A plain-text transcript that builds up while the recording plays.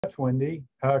Wendy.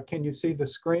 Can you see the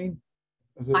screen?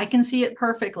 I can see it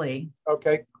perfectly.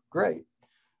 Okay, great.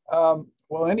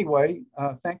 Well, anyway,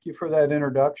 thank you for that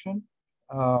introduction.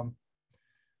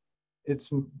 It's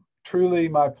truly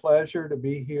my pleasure to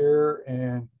be here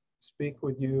and speak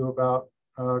with you about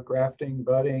grafting,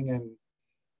 budding,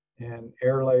 and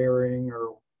air layering,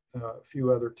 or a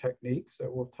few other techniques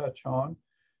that we'll touch on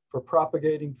for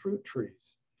propagating fruit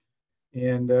trees.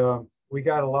 And we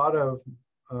got a lot of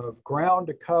ground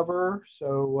to cover,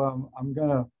 so I'm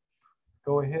gonna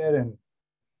go ahead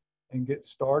and get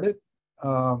started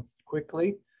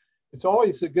quickly. It's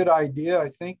always a good idea, I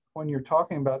think, when you're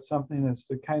talking about something, is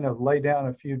to kind of lay down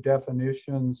a few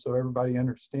definitions so everybody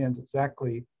understands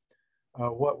exactly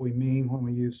what we mean when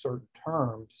we use certain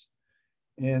terms.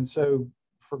 And so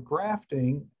for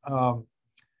grafting,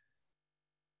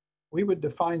 we would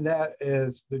define that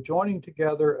as the joining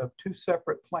together of two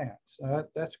separate plants.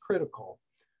 That's critical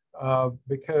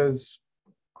because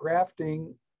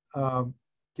grafting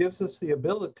gives us the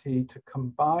ability to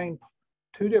combine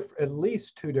at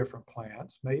least two different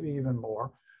plants, maybe even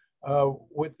more,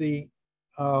 with the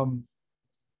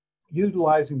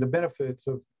utilizing the benefits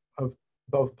of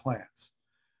both plants.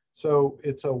 So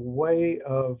it's a way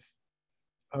of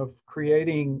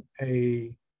creating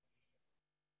a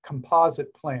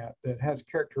composite plant that has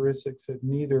characteristics that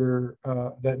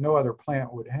that no other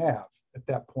plant would have at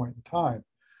that point in time.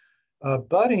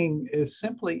 Budding is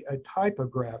simply a type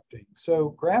of grafting. So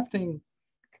grafting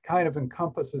kind of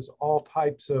encompasses all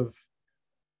types of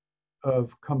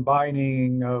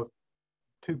combining of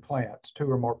two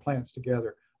or more plants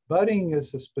together. Budding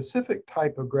is a specific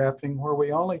type of grafting where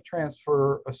we only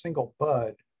transfer a single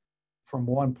bud from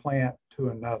one plant to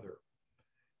another.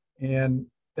 And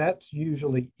that's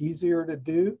usually easier to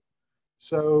do.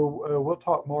 So we'll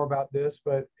talk more about this,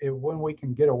 but when we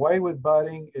can get away with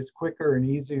budding, it's quicker and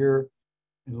easier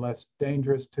and less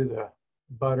dangerous to the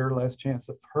budder, less chance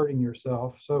of hurting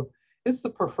yourself. So it's the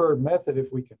preferred method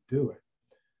if we can do it.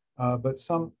 But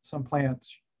some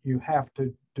plants, you have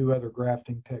to do other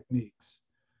grafting techniques.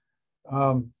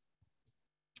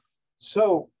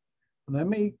 So let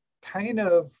me kind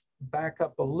of back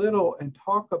up a little and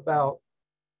talk about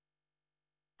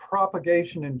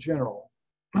propagation in general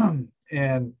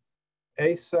and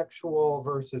asexual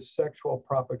versus sexual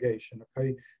propagation.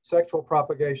 Okay, sexual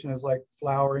propagation is like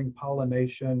flowering,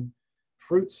 pollination,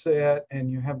 fruit set,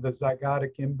 and you have the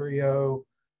zygotic embryo.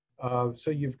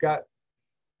 So you've got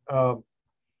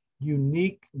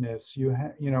uniqueness. You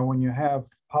know, when you have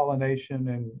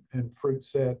pollination and fruit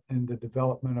set and the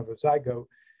development of a zygote,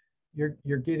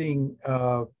 you're getting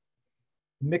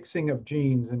mixing of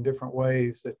genes in different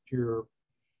ways that your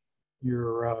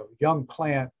young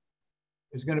plant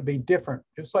is going to be different,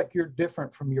 just like you're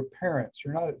different from your parents.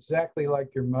 You're not exactly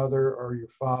like your mother or your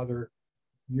father.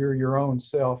 You're your own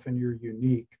self and you're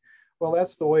unique. Well,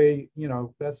 that's the way,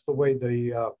 that's the way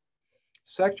the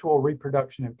sexual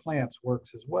reproduction in plants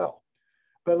works as well.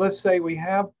 But let's say we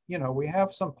have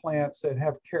some plants that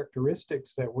have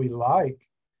characteristics that we like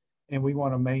and we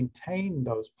want to maintain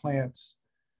those plants.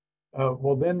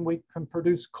 Well, then we can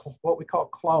produce what we call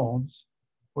clones,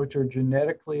 which are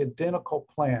genetically identical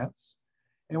plants.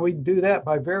 And we do that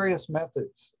by various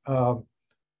methods of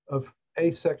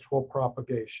asexual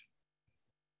propagation.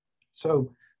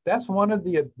 So that's one of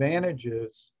the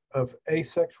advantages of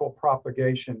asexual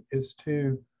propagation, is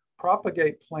to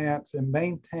propagate plants and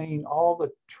maintain all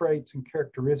the traits and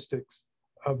characteristics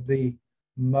of the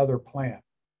mother plant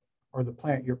or the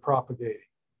plant you're propagating.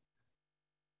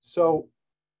 So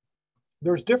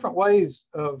there's different ways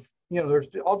of, there's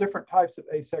all different types of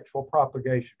asexual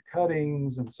propagation,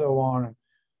 cuttings and so on.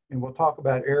 And we'll talk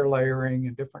about air layering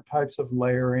and different types of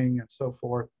layering and so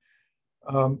forth.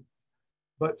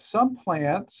 But some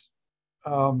plants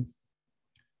are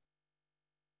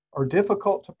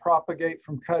difficult to propagate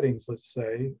from cuttings, let's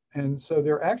say. And so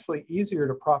they're actually easier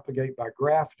to propagate by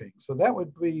grafting. So that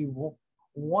would be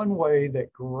one way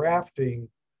that grafting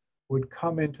would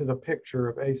come into the picture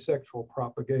of asexual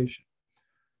propagation.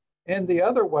 And the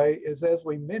other way is, as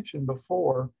we mentioned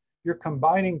before, you're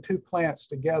combining two plants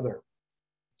together.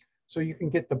 So you can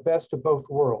get the best of both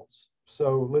worlds.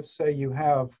 So let's say you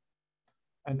have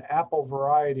an apple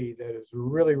variety that is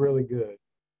really, really good.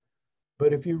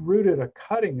 But if you rooted a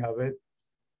cutting of it,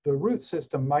 the root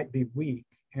system might be weak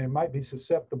and it might be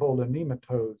susceptible to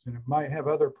nematodes and it might have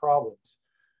other problems.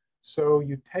 So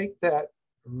you take that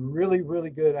really, really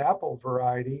good apple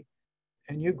variety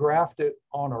and you graft it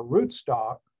on a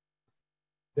rootstock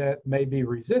that may be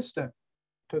resistant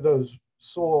to those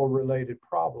soil-related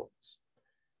problems.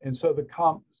 And so the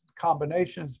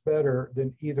combination is better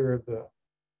than either of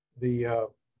the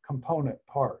component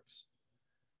parts.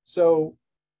 So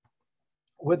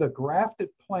with a grafted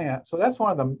plant, so that's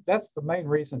the main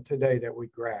reason today that we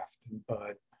graft and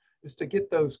bud, is to get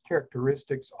those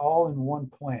characteristics all in one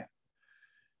plant.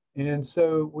 And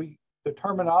so the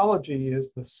terminology is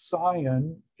the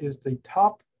scion is the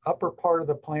upper part of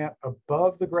the plant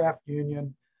above the graft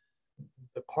union,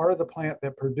 the part of the plant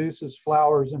that produces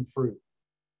flowers and fruit.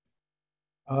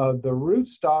 The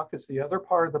rootstock is the other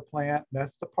part of the plant.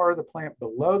 That's the part of the plant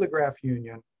below the graft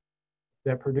union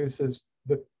that produces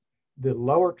the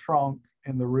lower trunk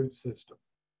and the root system.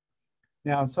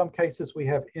 Now, in some cases, we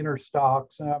have inner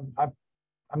stalks, and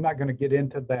I'm not going to get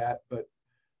into that, but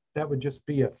that would just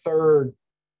be a third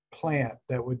plant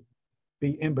that would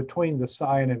be in between the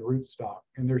scion and rootstock.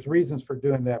 And there's reasons for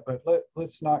doing that, but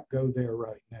let's not go there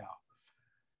right now.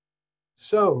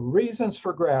 So, reasons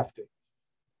for grafting.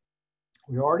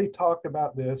 We already talked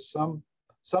about this.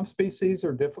 Some species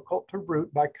are difficult to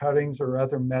root by cuttings or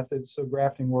other methods, so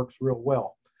grafting works real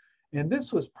well. And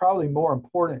this was probably more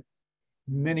important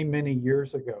many, many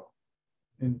years ago.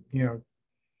 And,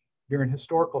 during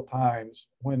historical times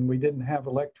when we didn't have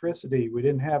electricity, we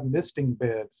didn't have misting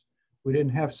beds, we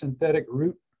didn't have synthetic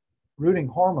rooting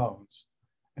hormones.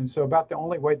 And so about the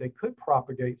only way they could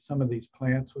propagate some of these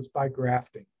plants was by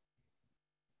grafting,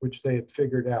 which they had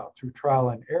figured out through trial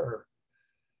and error.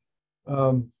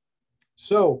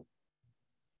 So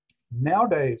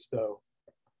nowadays, though,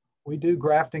 we do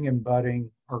grafting and budding,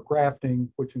 or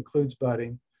grafting, which includes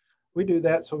budding. We do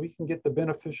that so we can get the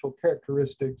beneficial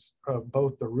characteristics of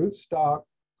both the rootstock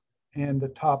and the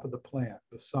top of the plant,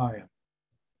 the scion.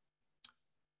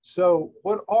 So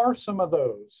what are some of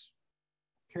those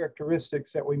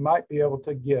characteristics that we might be able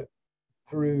to get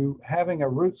through having a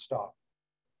rootstock?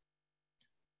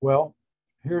 Well,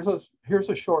 here's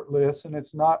a short list, and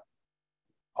it's not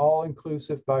all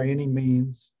inclusive by any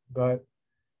means, but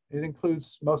it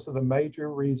includes most of the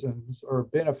major reasons or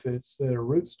benefits that a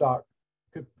rootstock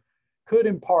could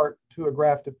impart to a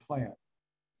grafted plant.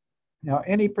 Now,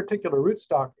 any particular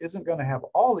rootstock isn't going to have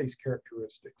all these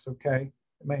characteristics, okay?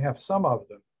 It may have some of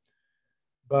them,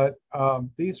 but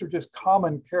these are just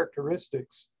common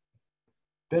characteristics,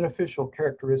 beneficial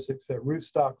characteristics that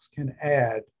rootstocks can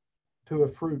add to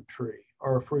a fruit tree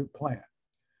or a fruit plant.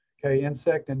 Okay,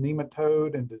 insect and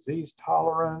nematode and disease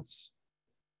tolerance,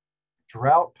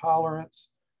 drought tolerance.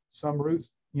 Some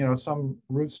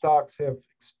rootstocks have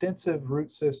extensive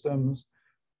root systems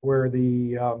where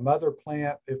the mother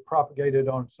plant, if propagated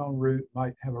on its own root,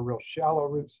 might have a real shallow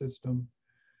root system.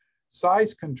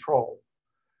 Size control.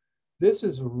 This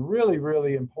is really,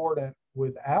 really important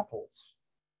with apples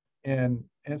and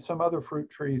some other fruit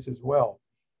trees as well.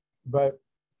 But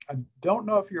I don't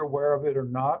know if you're aware of it or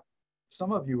not.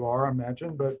 Some of you are, I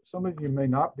imagine, but some of you may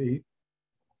not be.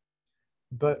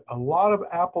 But a lot of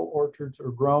apple orchards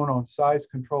are grown on size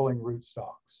controlling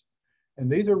rootstocks.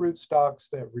 And these are rootstocks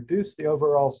that reduce the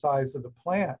overall size of the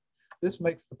plant. This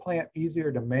makes the plant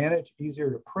easier to manage,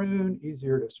 easier to prune,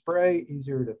 easier to spray,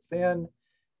 easier to thin.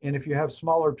 And if you have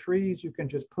smaller trees, you can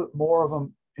just put more of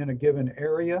them in a given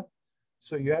area.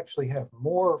 So you actually have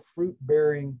more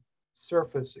fruit-bearing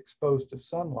surface exposed to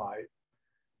sunlight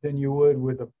than you would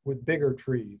with bigger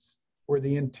trees, where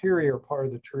the interior part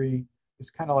of the tree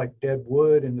is kind of like dead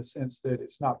wood in the sense that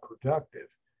it's not productive.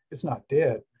 It's not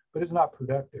dead, but it's not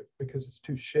productive because it's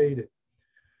too shaded.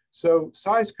 So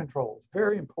size control is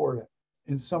very important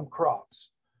in some crops.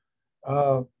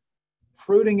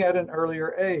 Fruiting at an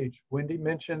earlier age. Wendy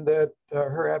mentioned that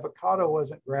her avocado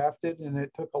wasn't grafted and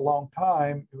it took a long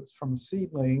time. It was from a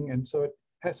seedling, and so it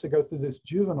has to go through this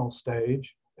juvenile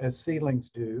stage as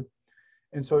seedlings do.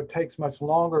 And so it takes much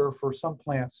longer for some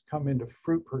plants to come into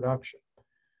fruit production.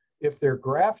 If they're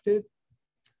grafted,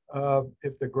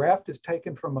 if the graft is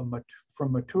taken from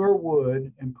mature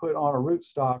wood and put on a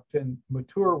rootstock, then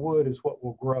mature wood is what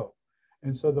will grow.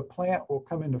 And so the plant will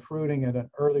come into fruiting at an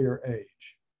earlier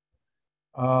age.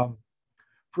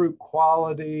 Fruit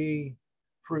quality,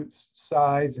 fruit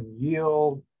size and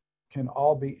yield can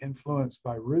all be influenced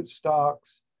by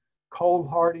rootstocks. Cold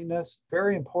hardiness,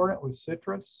 very important with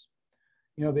citrus.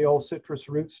 The old citrus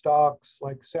rootstocks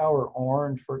like sour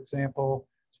orange, for example,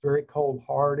 it's very cold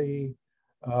hardy.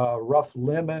 Rough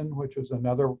lemon, which is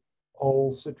another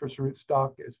old citrus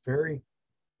rootstock, is very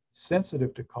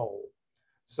sensitive to cold.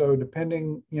 So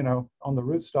depending, on the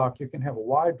rootstock, you can have a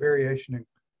wide variation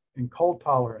in cold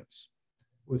tolerance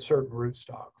with certain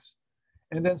rootstocks.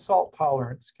 And then salt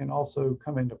tolerance can also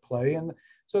come into play. And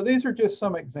so these are just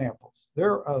some examples.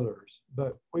 There are others,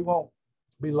 but we won't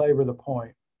belabor the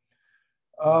point.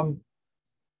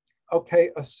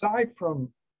 Okay, aside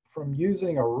from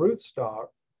using a rootstock,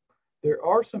 There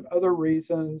are some other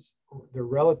reasons. They're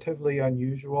relatively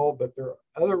unusual, but there are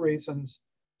other reasons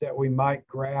that we might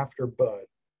graft or bud.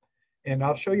 And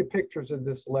I'll show you pictures of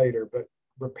this later, but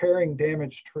repairing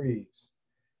damaged trees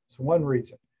is one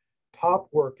reason. Top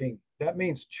working, that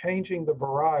means changing the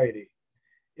variety.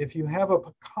 If you have a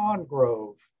pecan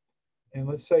grove, and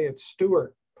let's say it's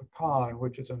Stewart pecan,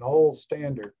 which is an old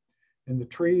standard, and the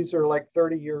trees are like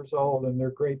 30 years old and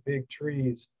they're great big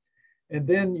trees, and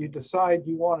then you decide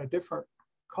you want a different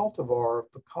cultivar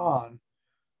of pecan,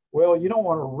 well, you don't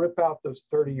want to rip out those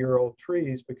 30-year-old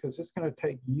trees because it's going to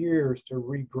take years to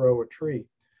regrow a tree.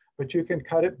 But you can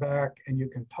cut it back and you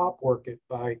can top work it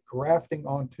by grafting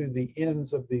onto the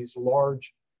ends of these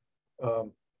large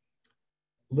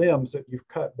limbs that you've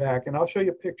cut back. And I'll show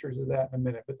you pictures of that in a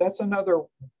minute. But that's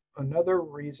another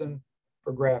reason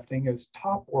for grafting is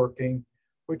top working,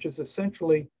 which is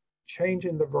essentially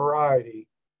changing the variety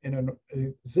in an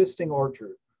existing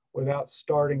orchard without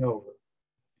starting over.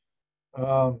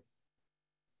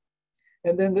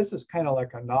 And then this is kind of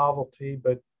like a novelty,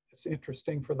 but it's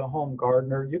interesting for the home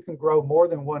gardener. You can grow more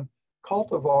than one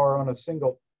cultivar on a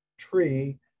single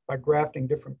tree by grafting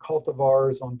different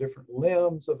cultivars on different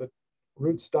limbs of a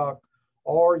rootstock,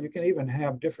 or you can even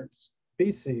have different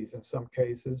species in some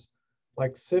cases,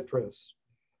 like citrus.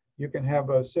 You can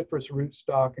have a citrus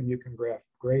rootstock and you can graft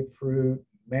grapefruit,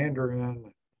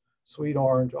 mandarin, sweet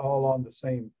orange, all on the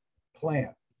same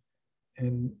plant.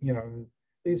 And, you know,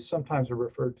 these sometimes are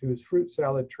referred to as fruit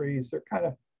salad trees. They're kind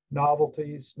of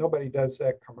novelties. Nobody does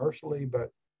that commercially,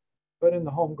 but in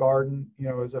the home garden, you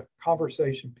know, as a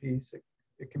conversation piece,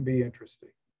 it can be interesting.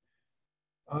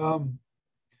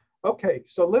 Okay,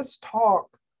 so let's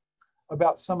talk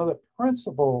about some of the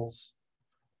principles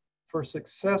for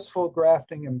successful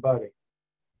grafting and budding.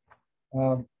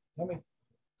 Let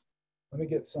me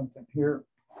get something here.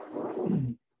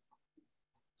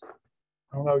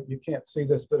 I don't know, you can't see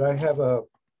this, but I have a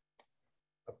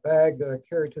bag that I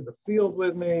carry to the field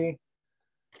with me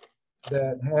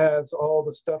that has all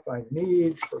the stuff I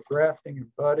need for grafting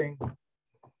and budding.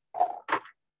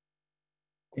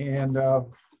 And I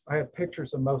have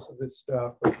pictures of most of this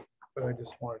stuff, but I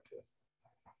just wanted to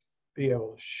be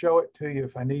able to show it to you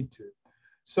if I need to.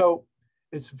 So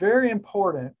it's very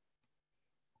important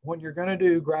when you're going to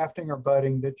do grafting or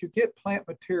budding that you get plant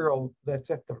material that's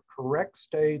at the correct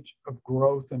stage of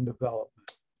growth and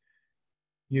development.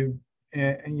 You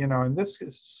know, and this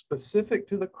is specific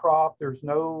to the crop. There's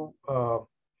no,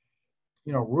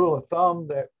 you know, rule of thumb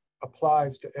that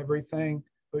applies to everything,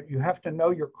 but you have to know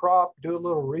your crop, do a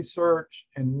little research,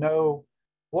 and know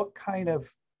what kind of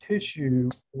tissue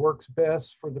works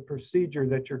best for the procedure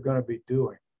that you're going to be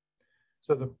doing.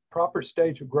 So the proper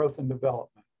stage of growth and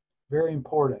development, very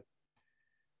important.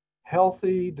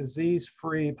 Healthy,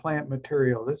 disease-free plant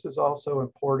material. This is also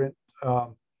important.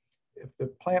 If the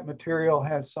plant material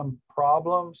has some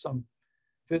problem, some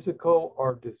physical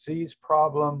or disease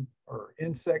problem or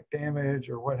insect damage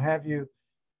or what have you,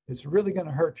 it's really going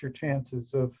to hurt your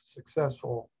chances of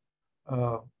successful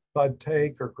bud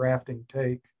take or grafting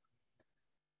take.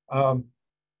 And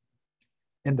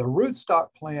the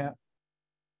rootstock plant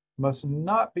must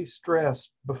not be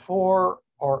stressed before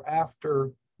or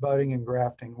after budding and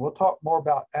grafting. We'll talk more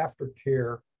about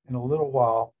aftercare in a little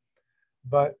while,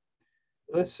 but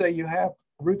let's say you have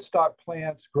rootstock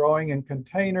plants growing in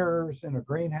containers in a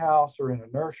greenhouse or in a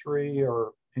nursery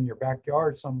or in your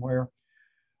backyard somewhere.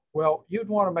 Well, you'd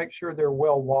want to make sure they're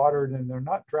well watered and they're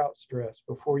not drought stressed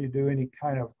before you do any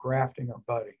kind of grafting or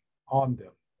budding on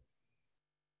them.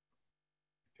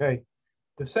 Okay,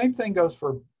 the same thing goes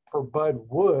for bud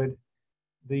wood.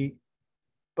 The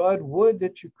bud wood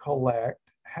that you collect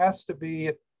has to be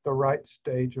at the right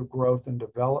stage of growth and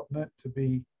development to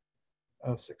be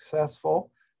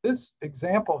successful. This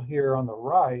example here on the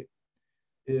right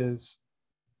is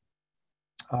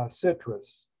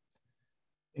citrus.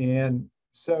 And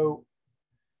so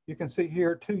you can see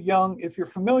here two young, if you're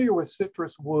familiar with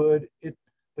citrus wood,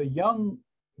 the young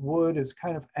wood is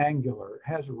kind of angular. It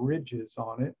has ridges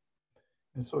on it.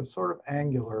 And so it's sort of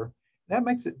angular. That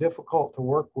makes it difficult to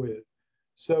work with.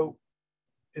 So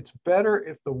it's better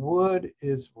if the wood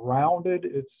is rounded.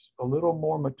 It's a little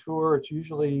more mature. It's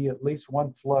usually at least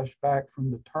one flush back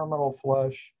from the terminal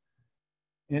flush.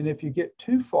 And if you get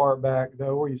too far back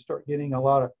though, where you start getting a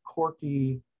lot of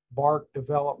corky bark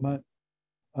development,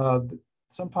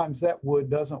 sometimes that wood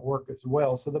doesn't work as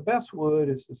well. So the best wood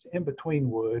is this in-between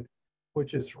wood,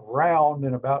 which is round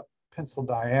and about pencil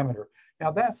diameter.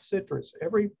 Now that's citrus.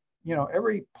 Every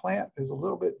plant is a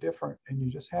little bit different, and you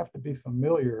just have to be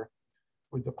familiar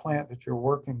with the plant that you're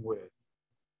working with.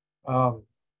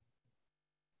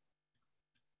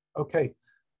 Okay,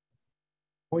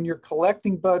 when you're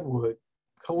collecting budwood,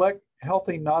 collect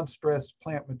healthy non-stressed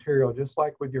plant material, just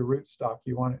like with your rootstock,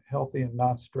 you want it healthy and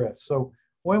non-stressed. So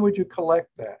when would you collect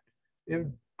that? It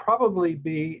would probably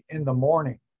be in the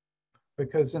morning,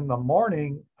 because in the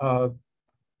morning, the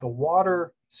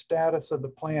water status of the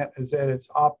plant is at its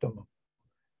optimum,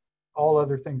 all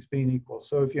other things being equal.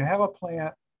 So if you have a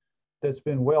plant that's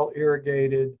been well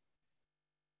irrigated,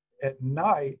 at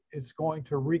night, it's going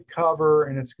to recover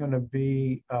and it's going to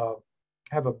be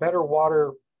have a better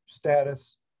water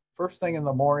status first thing in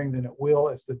the morning than it will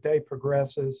as the day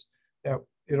progresses. That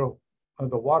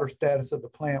the water status of the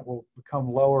plant will become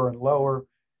lower and lower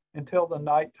until the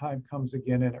nighttime comes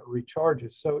again and it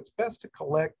recharges. So it's best to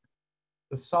collect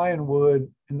the scion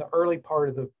wood in the early part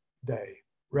of the day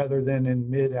rather than in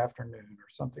mid-afternoon or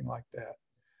something like that.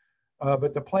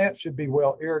 But the plant should be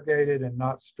well irrigated and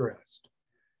not stressed.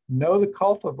 Know the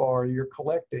cultivar you're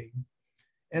collecting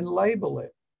and label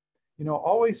it.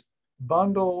 Always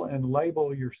bundle and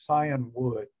label your scion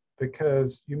wood,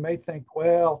 because you may think,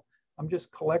 well, I'm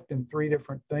just collecting 3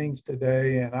 different things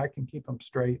today and I can keep them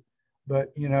straight.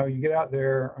 But you get out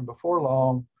there and before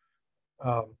long,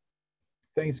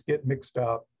 things get mixed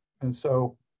up. And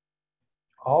so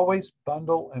always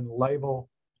bundle and label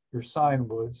your scion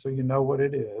wood so you know what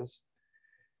it is.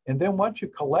 And then once you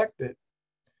collect it,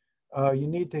 you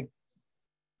need to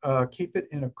keep it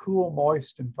in a cool,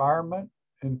 moist environment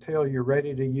until you're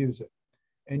ready to use it.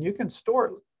 And you can store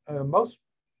it. Most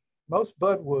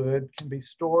budwood can be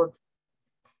stored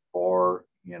for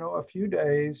a few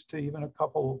days to even a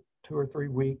couple, 2 or 3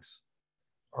 weeks,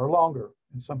 or longer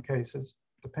in some cases,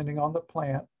 depending on the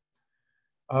plant.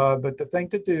 But the thing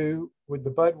to do with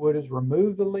the budwood is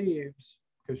remove the leaves,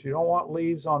 because you don't want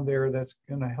leaves on there. That's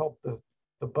going to help the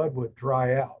budwood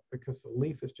dry out, because the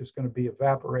leaf is just going to be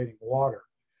evaporating water.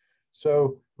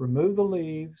 So remove the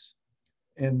leaves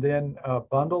and then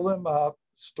bundle them up,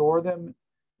 store them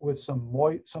with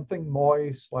something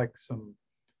moist, like some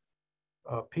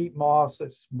peat moss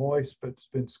that's moist but it's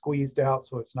been squeezed out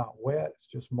so it's not wet, it's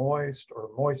just moist, or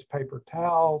moist paper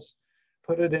towels.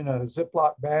 Put it in a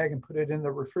Ziploc bag and put it in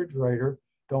the refrigerator.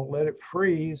 Don't let it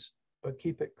freeze, but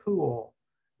keep it cool.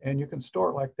 And you can store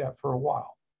it like that for a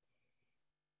while.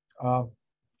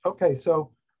 Okay,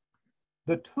 so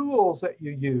the tools that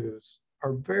you use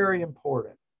are very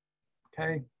important,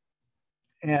 okay?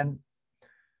 And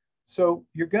so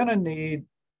you're gonna need,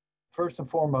 first and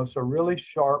foremost, a really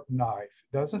sharp knife.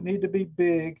 It doesn't need to be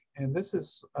big, and this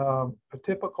is a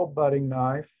typical budding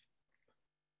knife.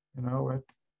 I've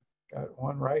got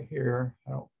one right here.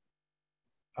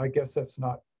 I guess that's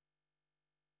not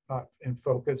in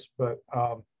focus, but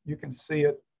you can see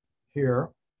it here.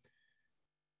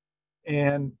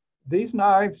 And these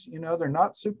knives, they're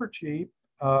not super cheap,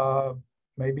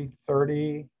 maybe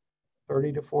 $30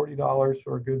 to $40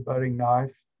 for a good budding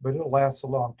knife, but it'll last a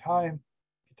long time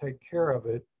if you take care of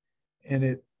it.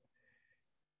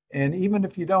 And even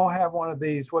if you don't have one of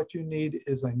these, what you need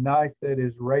is a knife that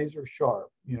is razor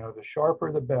sharp. The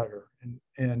sharper the better.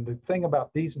 And the thing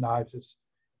about these knives is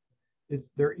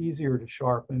they're easier to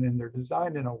sharpen, and they're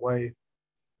designed in a way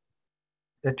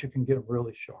that you can get them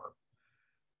really sharp.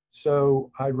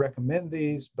 So I recommend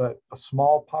these, but a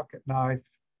small pocket knife,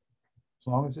 as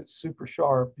long as it's super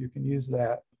sharp, you can use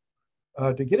that.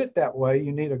 To get it that way,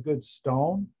 you need a good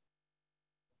stone,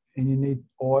 and you need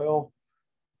oil,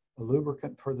 a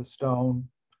lubricant for the stone.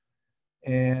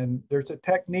 And there's a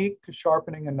technique to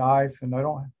sharpening a knife, and I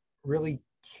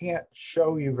can't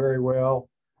show you very well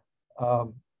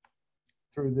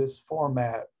through this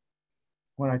format.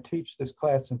 When I teach this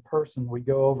class in person, we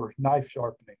go over knife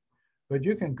sharpening, but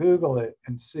you can Google it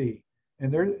and see.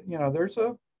 And there's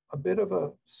a bit of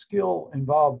a skill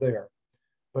involved there,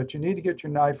 but you need to get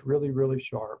your knife really, really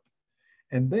sharp.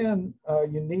 And then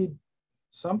you need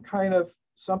some kind of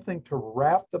something to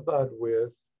wrap the bud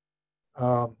with.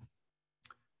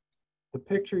 The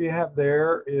picture you have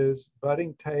there is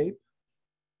budding tape,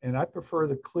 and I prefer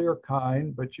the clear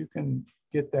kind, but you can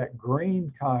get that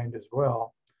green kind as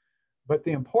well. But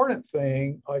the important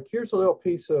thing, like here's a little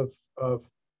piece of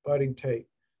budding tape.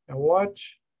 Now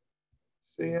watch,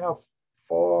 see how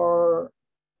far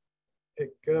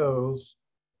it goes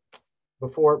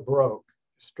before it broke.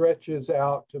 It stretches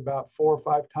out to about 4 or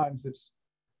 5 times its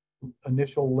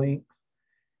initial length.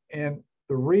 And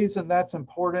the reason that's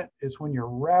important is when you're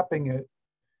wrapping it,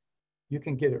 you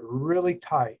can get it really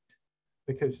tight,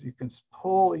 because you can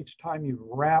pull each time you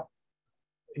wrap,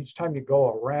 each time you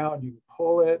go around, you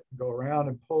pull it, go around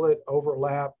and pull it,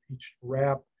 overlap each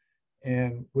wrap.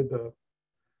 And with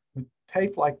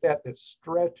tape like that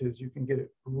stretches, you can get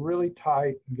it really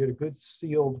tight and get a good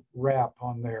sealed wrap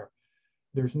on there.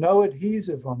 There's no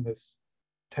adhesive on this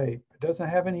tape. It doesn't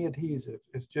have any adhesive.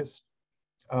 It's just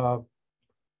a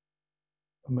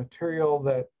material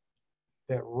that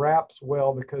wraps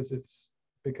well because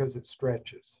it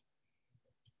stretches.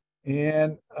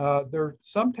 And there are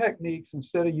some techniques,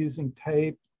 instead of using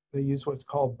tape, they use what's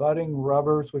called budding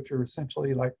rubbers, which are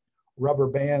essentially like rubber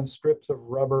bands, strips of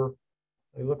rubber.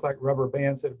 They look like rubber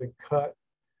bands that have been cut,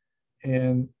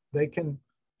 and they can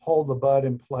hold the bud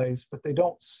in place, but they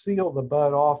don't seal the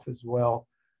bud off as well.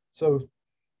 So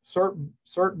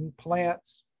certain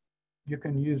plants you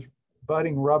can use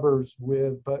budding rubbers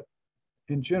with, but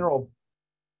in general,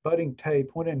 budding tape,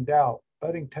 when in doubt,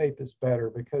 budding tape is better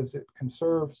because it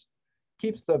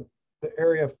keeps the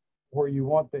area where you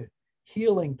want the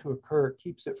healing to occur, it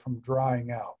keeps it from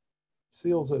drying out,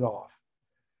 seals it off.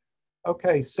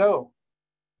 Okay, so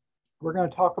we're going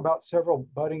to talk about several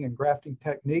budding and grafting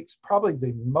techniques. Probably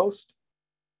the most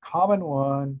common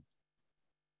one,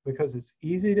 because it's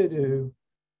easy to do,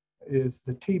 is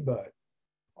the T-bud,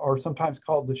 or sometimes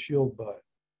called the shield bud.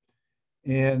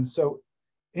 And so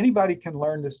anybody can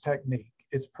learn this technique.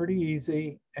 It's pretty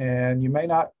easy, and you may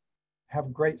not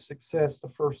have great success the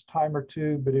first time or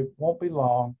two, but it won't be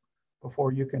long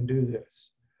before you can do this.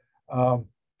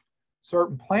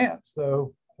 Certain plants,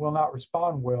 though, will not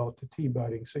respond well to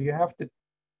T-budding, so you have to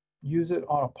use it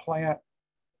on a plant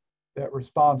that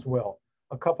responds well.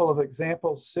 A couple of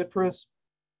examples: citrus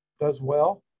does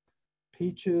well,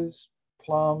 peaches,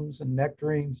 plums, and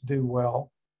nectarines do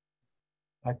well.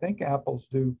 I think apples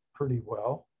do pretty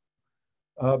well,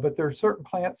 but there are certain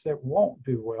plants that won't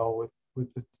do well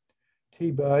with the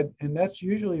T-bud, and that's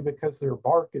usually because their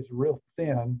bark is real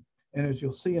thin, and as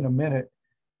you'll see in a minute,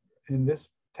 in this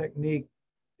technique,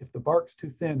 if the bark's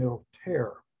too thin, it'll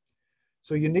tear.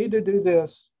 So you need to do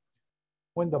this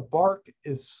when the bark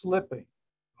is slipping,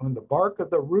 when the bark of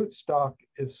the rootstock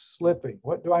is slipping.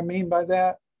 What do I mean by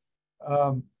that?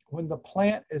 When the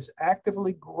plant is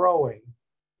actively growing,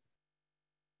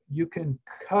 you can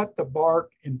cut the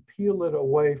bark and peel it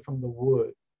away from the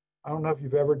wood. I don't know if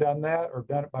you've ever done that or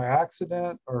done it by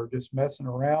accident or just messing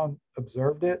around,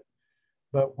 observed it.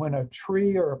 But when a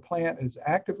tree or a plant is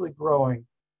actively growing,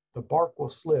 the bark will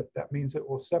slip. That means it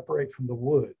will separate from the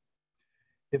wood.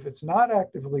 If it's not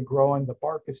actively growing, the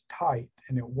bark is tight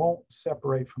and it won't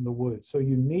separate from the wood. So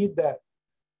you need that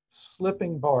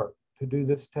slipping bark to do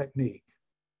this technique.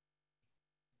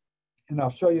 And I'll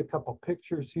show you a couple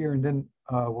pictures here, and then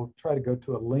we'll try to go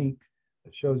to a link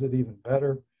that shows it even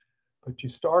better. But you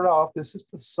start off, this is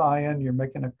the scion, you're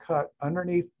making a cut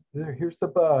underneath, here's the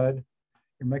bud,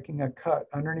 you're making a cut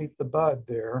underneath the bud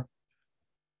there.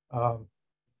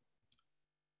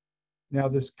 Now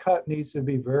this cut needs to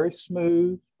be very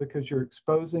smooth because you're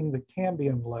exposing the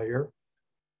cambium layer,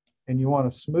 and you want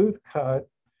a smooth cut.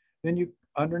 Then you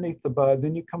underneath the bud,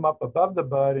 then you come up above the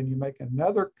bud and you make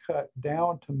another cut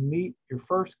down to meet your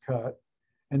first cut,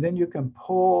 and then you can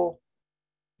pull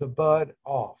the bud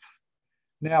off.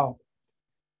 Now,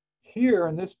 here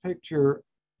in this picture,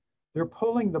 they're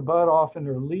pulling the bud off and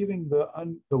they're leaving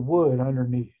the wood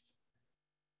underneath.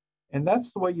 And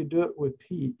that's the way you do it with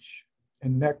peach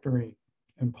and nectarine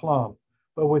and plum.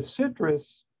 But with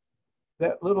citrus,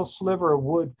 that little sliver of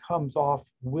wood comes off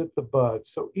with the bud.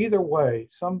 So either way,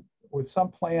 with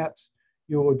some plants,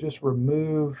 you will just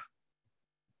remove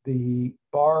the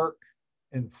bark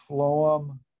and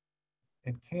phloem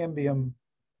and cambium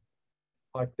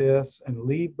like this and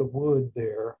leave the wood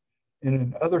there. And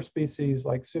in other species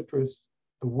like citrus,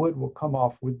 the wood will come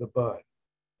off with the bud.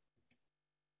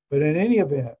 But in any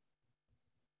event,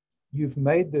 you've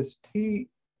made this T,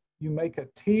 you make a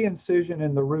T incision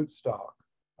in the rootstock.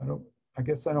 I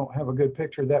guess I don't have a good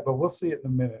picture of that, but we'll see it in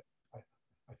a minute,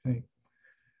 I think.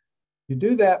 You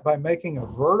do that by making a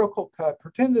vertical cut.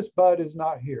 Pretend this bud is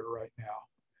not here right now.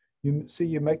 You see,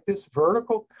 you make this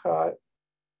vertical cut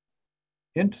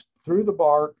through the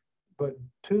bark, but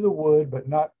to the wood, but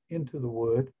not into the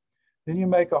wood. Then you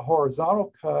make a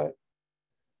horizontal cut,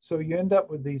 so you end up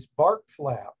with these bark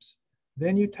flaps.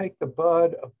 Then you take the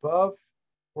bud above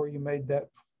where you made that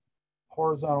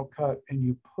horizontal cut and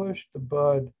you push the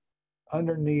bud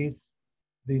underneath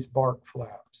these bark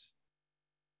flaps.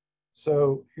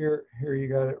 So here you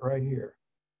got it right here.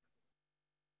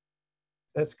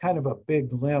 That's kind of a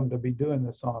big limb to be doing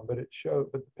this on, but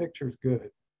the picture's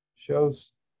good.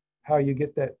 Shows how you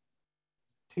get that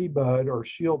T-bud or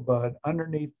shield bud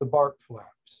underneath the bark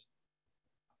flaps.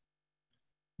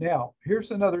 Now,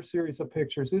 here's another series of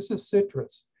pictures. This is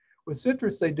citrus. With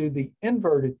citrus, they do the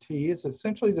inverted T. It's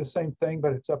essentially the same thing,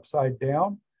 but it's upside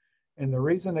down. And the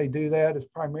reason they do that is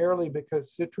primarily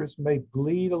because citrus may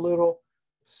bleed a little,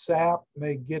 sap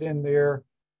may get in there,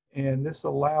 And this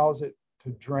allows it to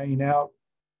drain out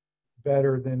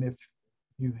better than if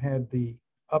you had the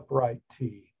upright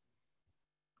T.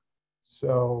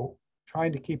 So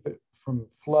trying to keep it from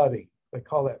flooding. They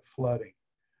call that flooding.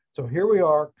 So here we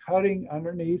are cutting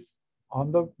underneath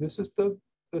on the, this is the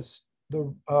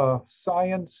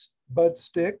science bud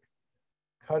stick,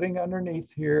 cutting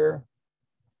underneath here.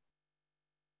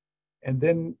 And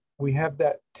then we have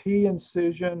that T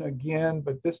incision again,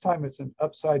 but this time it's an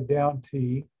upside down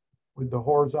T with the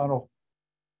horizontal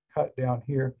cut down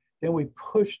here. Then we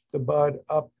push the bud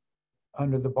up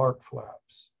under the bark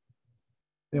flaps.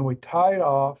 Then we tie it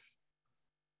off.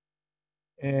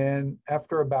 And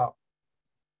after about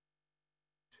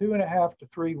 2.5 to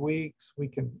 3 weeks, we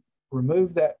can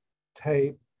remove that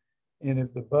tape. And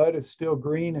if the bud is still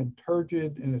green and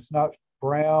turgid and it's not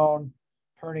brown,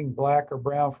 turning black or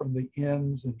brown from the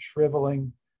ends and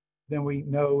shriveling, then we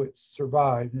know it's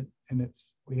survived and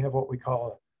we have what we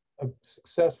call a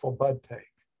successful bud take.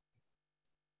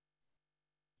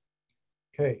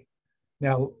 Okay,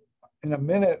 now in a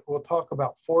minute, we'll talk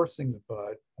about forcing the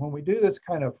bud. When we do this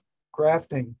kind of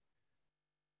grafting,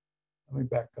 let me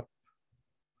back up.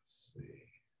 Let's see.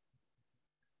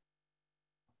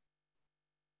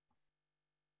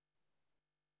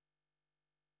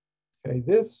 Okay,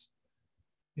 this,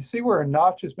 you see where a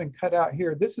notch has been cut out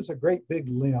here? This is a great big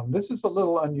limb. This is a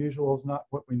little unusual. It's not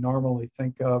what we normally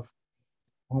think of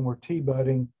when we're tea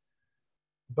budding.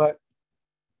 But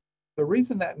the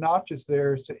reason that notch is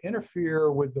there is to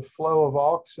interfere with the flow of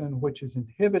auxin, which is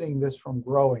inhibiting this from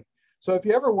growing. So if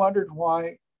you ever wondered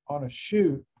why on a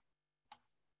shoot,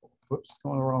 whoops,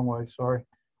 going the wrong way, sorry.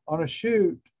 On a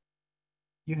shoot,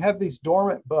 you have these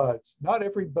dormant buds. Not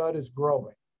every bud is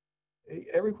growing.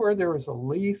 Everywhere there is a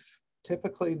leaf,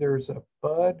 typically there's a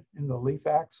bud in the leaf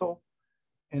axil,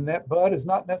 and that bud is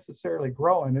not necessarily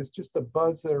growing. It's just the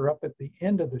buds that are up at the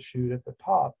end of the shoot at the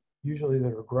top, usually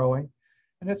that are growing.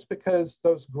 And it's because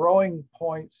those growing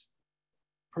points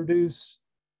produce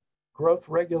growth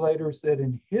regulators that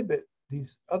inhibit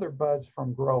these other buds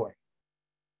from growing.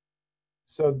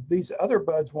 So these other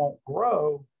buds won't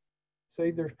grow.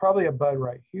 See, there's probably a bud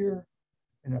right here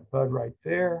and a bud right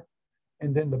there,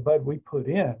 and then the bud we put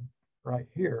in right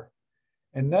here.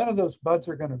 And none of those buds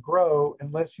are going to grow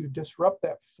unless you disrupt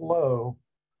that flow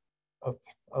of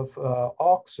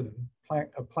auxin,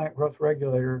 a plant growth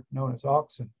regulator known as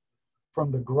auxin,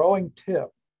 from the growing tip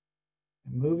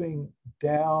and moving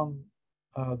down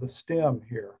the stem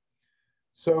here.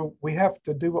 So we have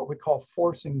to do what we call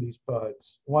forcing these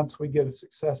buds. Once we get a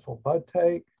successful bud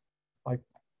take,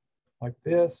 like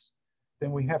this,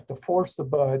 then we have to force the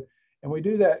bud. And we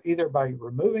do that either by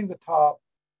removing the top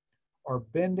or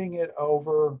bending it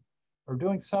over or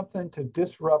doing something to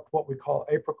disrupt what we call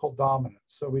apical dominance.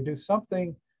 So we do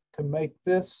something to make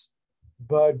this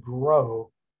bud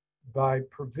grow by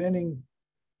preventing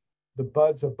the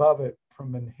buds above it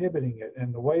from inhibiting it.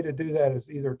 And the way to do that is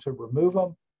either to remove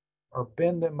them or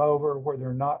bend them over where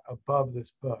they're not above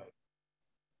this bud.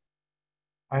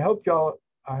 I hope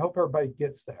everybody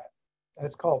gets that.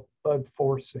 That's called bud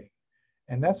forcing.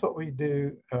 And that's what we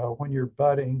do when you're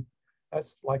budding.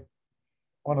 That's like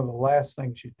one of the last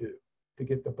things you do to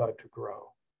get the bud to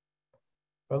grow.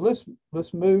 But let's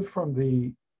move from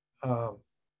the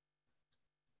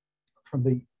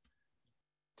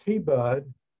tea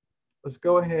bud. Let's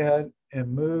go ahead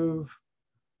and move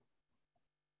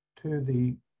to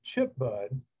the chip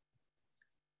bud.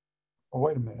 Oh,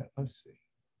 wait a minute. Let's see.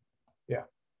 Yeah,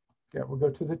 we'll go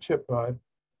to the chip bud.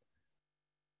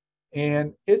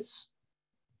 And it's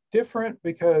different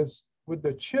because with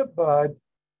the chip bud,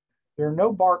 there are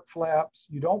no bark flaps.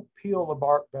 You don't peel the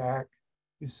bark back.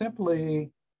 You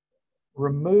simply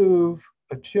remove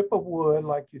a chip of wood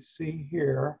like you see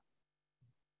here.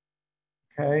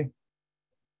 Okay.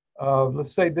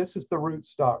 Let's say this is the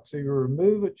rootstock. So you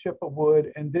remove a chip of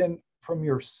wood, and then from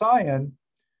your scion,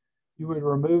 you would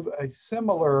remove a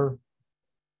similar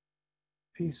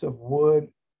piece of wood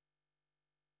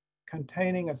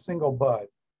containing a single bud.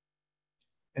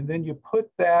 And then you put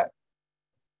that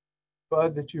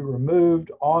bud that you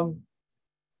removed on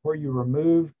where you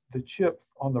removed the chip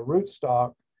on the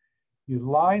rootstock. You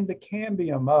line the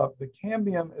cambium up. The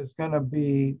cambium is going to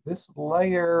be this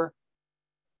layer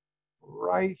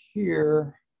right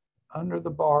here under the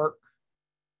bark,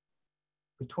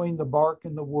 between the bark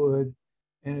and the wood.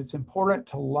 And it's important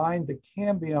to line the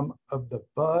cambium of the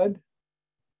bud,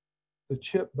 the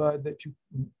chip bud that you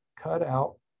cut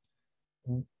out,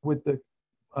 with the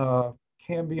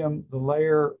cambium, the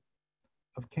layer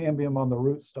of cambium on the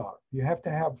rootstock. You have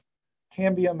to have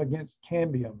cambium against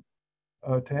cambium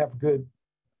to have good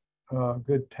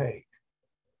take.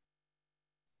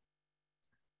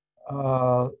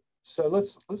 So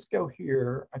let's go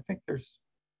here. I think there's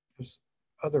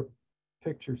other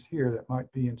pictures here that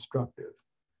might be instructive.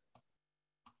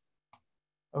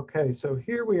 Okay, so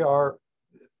here we are.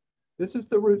 This is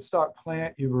the rootstock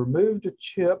plant. You removed a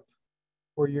chip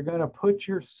where you're going to put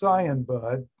your scion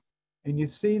bud, and you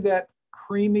see that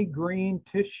creamy green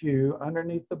tissue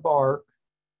underneath the bark.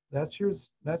 That's your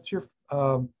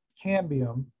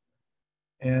cambium.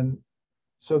 And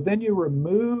so then you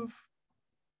remove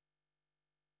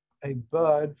a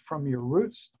bud from your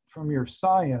roots, from your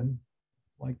scion,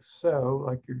 like so,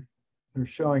 like you're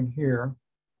showing here.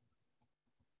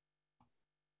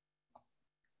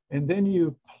 And then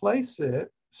you place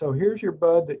it. So here's your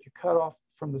bud that you cut off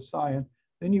from the scion.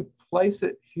 Then you place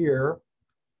it here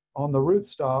on the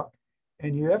rootstock,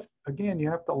 and you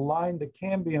have to line the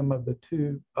cambium of the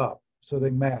two up so they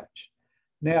match.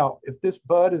 Now, if this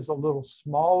bud is a little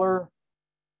smaller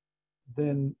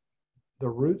than the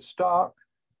rootstock,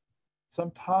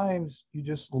 sometimes you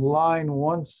just line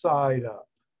one side up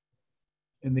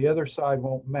and the other side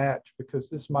won't match because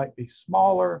this might be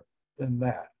smaller than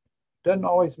that. Doesn't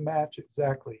always match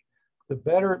exactly. The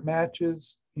better it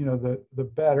matches,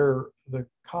 the better the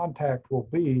contact will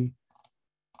be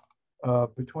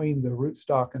between the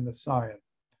rootstock and the scion.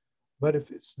 But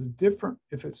if it's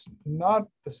not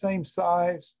the same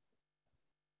size,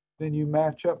 then you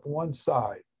match up one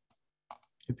side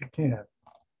if you can.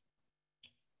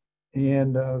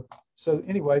 And so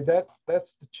anyway,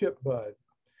 that's the chip bud.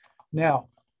 Now,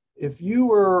 if you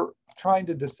were trying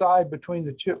to decide between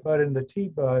the chip bud and the tea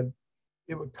bud,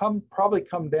 it would probably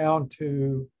come down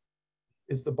to,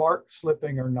 is the bark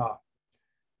slipping or not?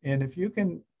 And if you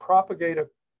can propagate a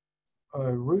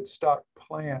rootstock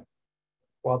plant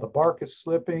while the bark is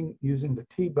slipping using the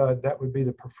tea bud, that would be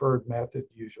the preferred method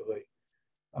usually.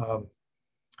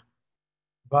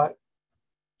 But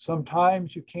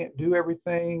sometimes you can't do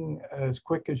everything as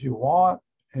quick as you want.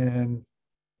 And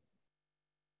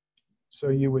so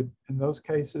you would, in those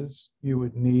cases, you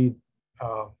would need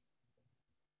to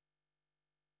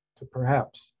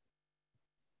perhaps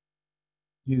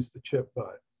use the chip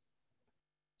bud.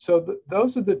 So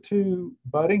those are the two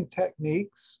budding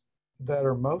techniques that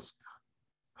are most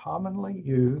commonly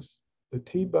used, the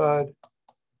tea bud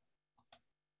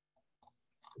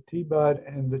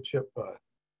and the chip bud.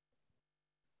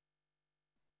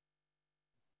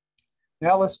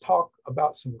 Now let's talk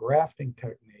about some grafting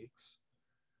techniques.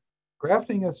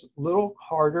 Grafting is a little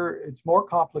harder. It's more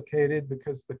complicated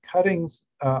because the cuttings,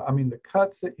 the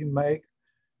cuts that you make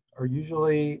are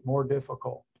usually more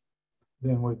difficult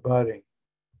than with budding.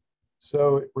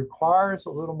 So it requires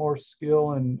a little more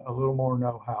skill and a little more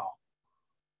know-how.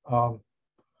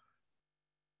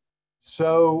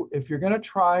 So if you're going to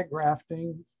try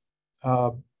grafting,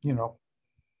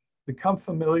 become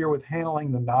familiar with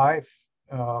handling the knife.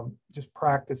 Just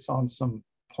practice on some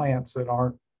plants that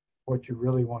aren't what you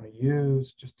really want to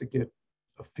use, just to get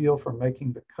a feel for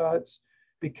making the cuts.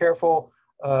 Be careful.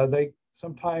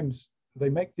 Sometimes they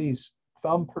make these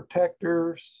thumb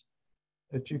protectors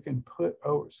that you can put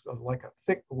over, like a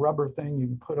thick rubber thing you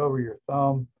can put over your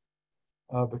thumb,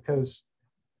 because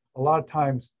a lot of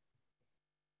times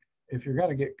if you're going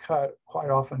to get cut, quite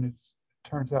often it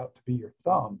turns out to be your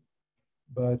thumb.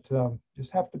 But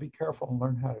just have to be careful and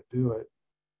learn how to do it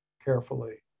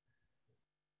carefully.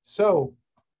 So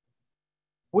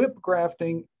whip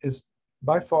grafting is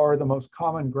by far the most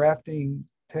common grafting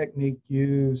technique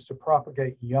used to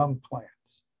propagate young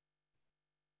plants.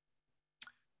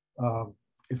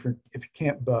 If you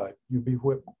can't bud,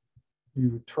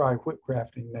 you try whip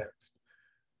grafting next.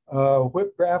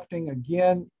 Whip grafting,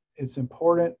 again, it's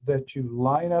important that you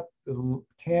line up the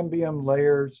cambium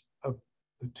layers of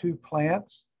the two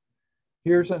plants.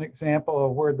 Here's an example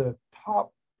of where the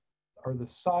top or the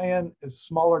scion is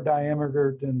smaller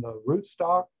diameter than the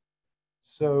rootstock.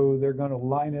 So they're going to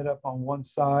line it up on one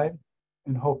side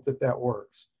and hope that that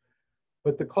works.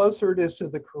 But the closer it is to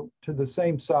the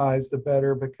same size, the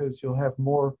better, because you'll have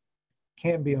more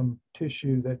cambium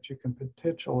tissue that you can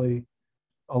potentially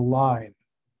align.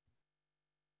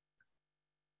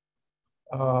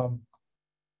 I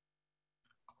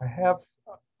have,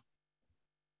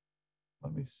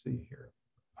 let me see here.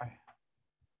 I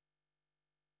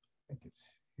think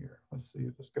it's here. Let's see,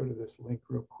 let's go to this link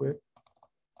real quick.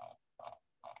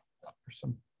 There's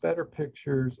some better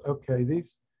pictures. Okay,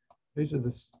 these are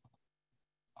the,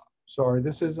 sorry,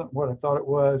 this isn't what I thought it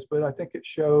was, but I think it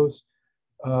shows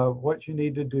what you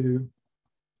need to do.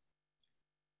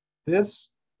 This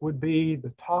would be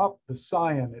the top, the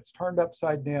scion. It's turned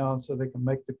upside down so they can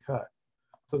make the cut.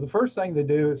 So the first thing they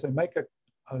do is they make a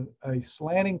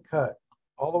slanting cut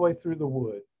all the way through the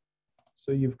wood.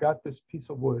 So you've got this piece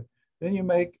of wood. Then you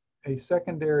make a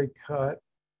secondary cut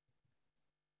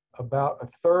about a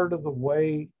third of the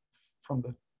way from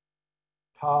the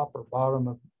top or bottom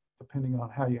of, depending on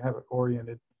how you have it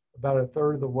oriented, about a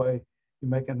third of the way. You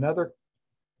make another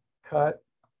cut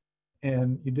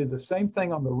and you do the same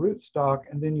thing on the rootstock,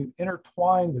 and then you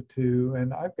intertwine the two.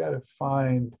 And I've got to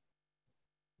find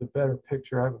the better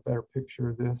picture. I have a better picture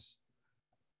of this.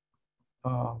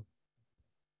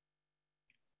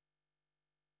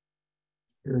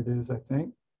 Here it is, I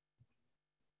think.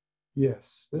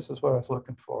 Yes, this is what I was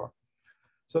looking for.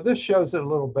 So this shows it a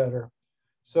little better.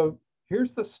 So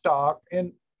here's the stock,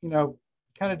 and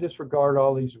kind of disregard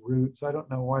all these roots. I don't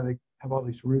know why they have all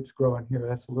these roots growing here.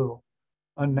 That's a little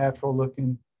unnatural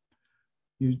looking.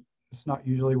 It's not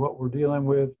usually what we're dealing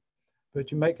with,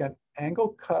 but you make an angle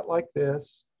cut like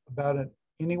this, about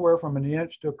anywhere from an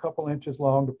inch to a couple inches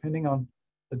long, depending on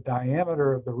the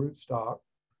diameter of the rootstock.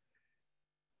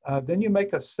 Then you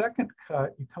make a second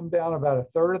cut. You come down about a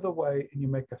third of the way, and you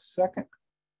make a second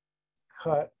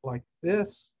cut like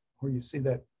this, where you see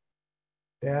that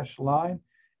dashed line,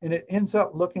 and it ends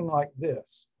up looking like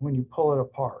this when you pull it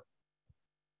apart.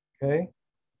 Okay,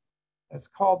 that's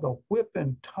called the whip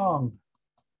and tongue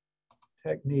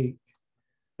technique.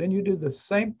 Then you do the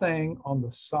same thing on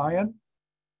the scion.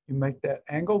 You make that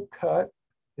angle cut,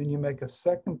 then you make a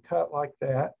second cut like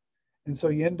that, and so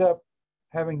you end up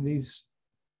having these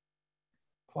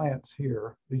plants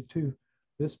here, these two,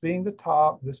 this being the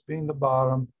top, this being the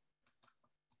bottom,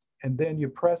 and then you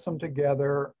press them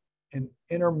together and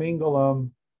intermingle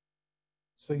them,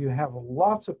 so you have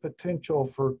lots of potential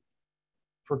for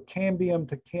cambium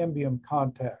to cambium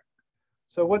contact.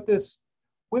 So what this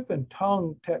whip and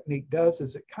tongue technique does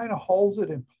is it kind of holds it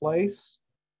in place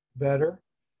better,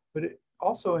 but it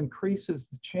also increases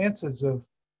the chances of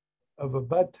a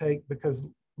bud take, because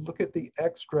look at the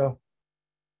extra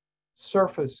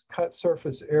cut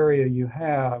surface area you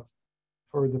have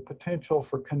for the potential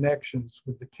for connections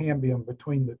with the cambium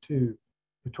between the two,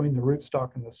 between the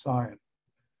rootstock and the scion.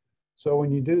 So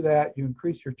when you do that, you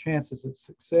increase your chances of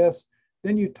success.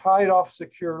 Then you tie it off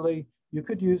securely. You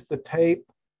could use the tape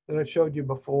that I showed you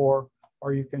before,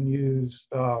 or you can use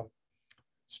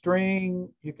string.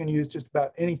 You can use just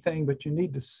about anything, but you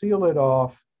need to seal it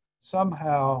off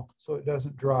somehow so it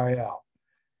doesn't dry out.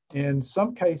 In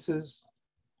some cases,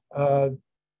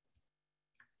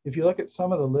 if you look at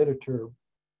some of the literature,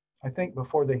 I think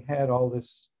before they had all the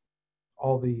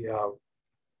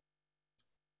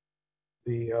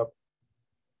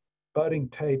budding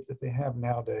tape that they have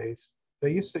nowadays,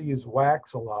 they used to use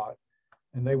wax a lot,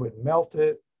 and they would melt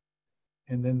it,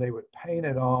 and then they would paint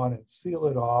it on and seal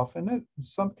it off. And in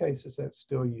some cases that's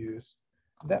still used.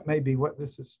 That may be what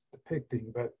this is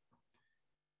depicting, but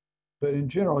in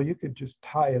general, you could just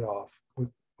tie it off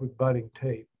with budding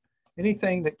tape.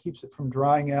 Anything that keeps it from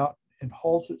drying out and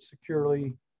holds it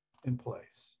securely in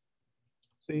place.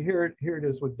 See, here it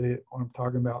is with what I'm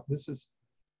talking about. This is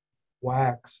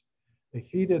wax. They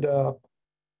heat it up,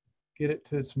 get it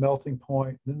to its melting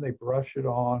point, then they brush it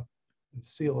on and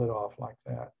seal it off like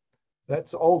that.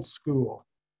 That's old school,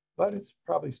 but it's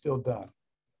probably still done.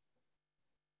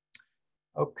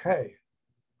 Okay.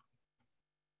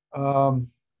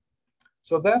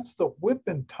 So that's the whip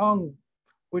and tongue,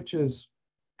 which is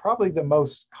probably the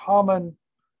most common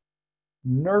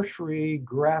nursery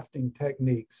grafting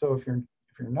technique. So if you're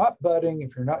not budding,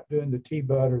 if you're not doing the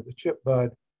T-bud or the chip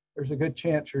bud, there's a good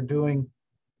chance you're doing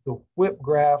the whip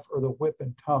graft or the whip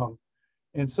and tongue.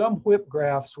 And some whip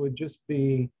grafts would just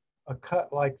be a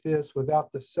cut like this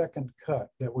without the second cut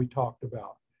that we talked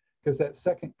about, because that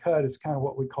second cut is kind of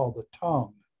what we call the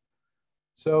tongue.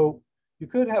 So you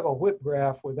could have a whip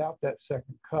graft without that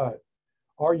second cut,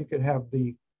 or you could have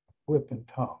the whip and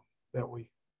tongue that we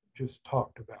just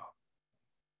talked about.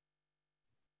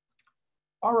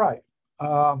 All right,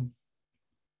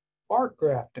 bark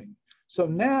grafting. So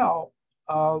now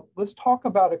let's talk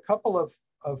about a couple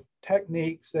of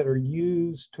techniques that are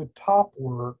used to top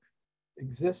work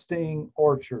existing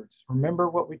orchards. Remember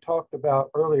what we talked about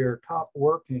earlier, top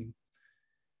working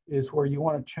is where you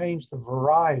want to change the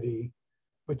variety,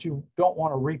 but you don't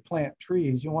want to replant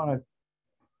trees. You want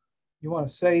to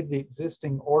save the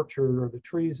existing orchard or the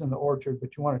trees in the orchard,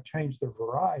 but you want to change the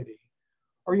variety.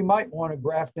 Or you might want to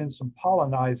graft in some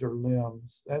pollinizer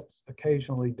limbs. That's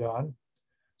occasionally done,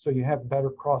 so you have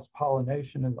better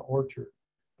cross-pollination in the orchard.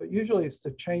 But usually it's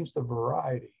to change the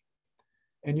variety.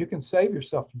 And you can save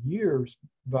yourself years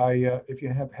by, if you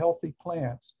have healthy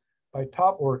plants, by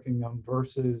top working them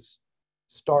versus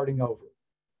starting over.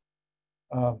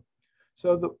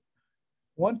 So the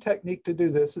one technique to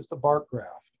do this is the bark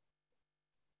graft.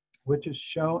 which is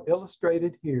shown,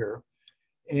 illustrated here.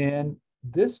 And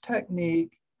this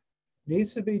technique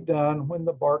needs to be done when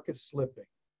the bark is slipping.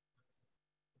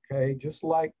 Okay, just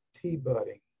like tea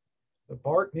budding. The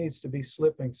bark needs to be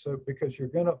slipping, so because you're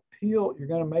going to peel, you're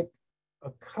going to make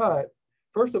a cut.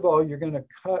 First of all, you're going to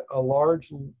cut a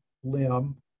large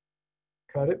limb,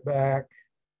 cut it back.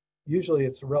 Usually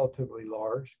it's relatively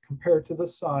large. Compared to the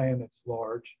cyan, it's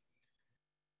large.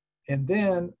 And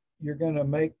then you're going to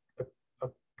make a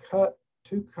cut,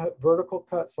 two vertical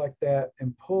cuts like that,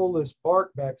 and pull this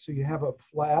bark back so you have a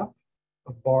flap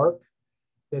of bark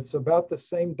that's about the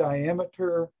same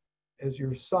diameter as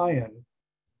your cyan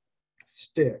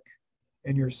stick.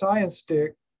 And your cyan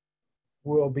stick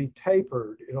will be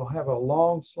tapered. It'll have a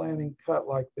long slanting cut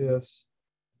like this,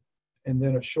 and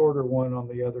then a shorter one on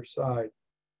the other side.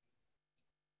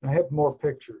 I have more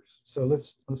pictures, so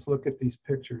let's look at these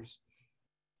pictures.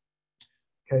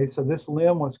 Okay, so this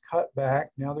limb was cut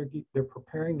back. Now they're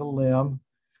preparing the limb.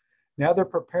 Now they're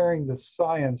preparing the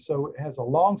cyan, so it has a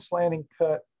long slanting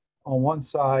cut on one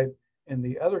side, and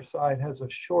the other side has a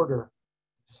shorter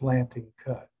slanting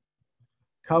cut,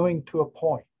 coming to a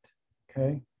point.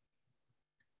 Okay,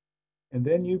 and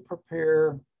then you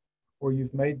prepare where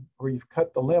you've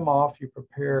cut the limb off. You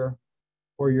prepare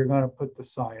where you're going to put the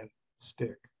cyan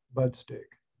stick, bud stick,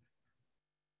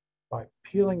 by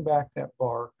peeling back that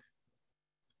bark,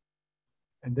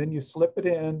 and then you slip it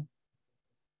in.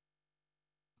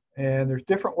 And there's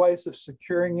different ways of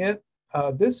securing it.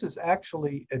 This is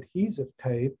actually adhesive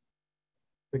tape,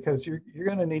 because you're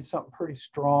going to need something pretty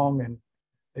strong and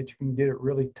that you can get it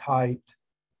really tight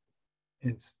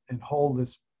and hold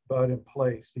this bud in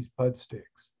place, these bud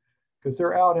sticks, because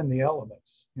they're out in the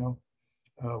elements, you know,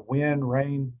 wind,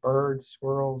 rain, birds,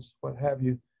 squirrels, what have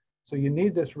you. So you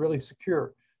need this really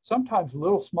secure. Sometimes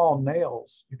little small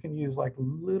nails, you can use like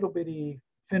little bitty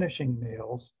finishing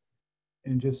nails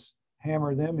and just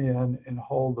hammer them in and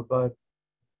hold the bud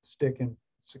stick in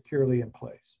securely in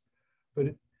place. But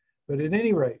at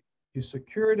any rate, you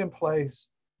secure it in place.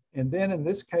 And then in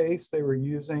this case, they were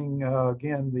using,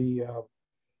 again, the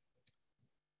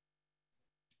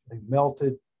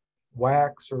melted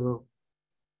wax or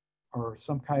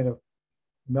some kind of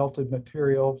melted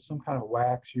material, some kind of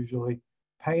wax usually,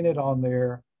 painted on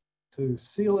there to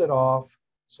seal it off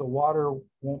so water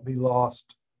won't be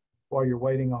lost while you're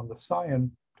waiting on the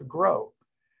cyan to grow.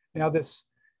 Now,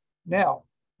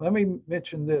 let me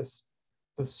mention this.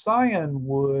 The cyan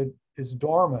wood is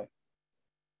dormant,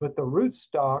 but the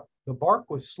rootstock, the bark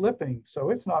was slipping, so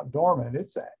it's not dormant,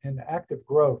 it's in active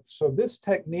growth. So this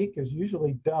technique is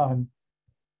usually done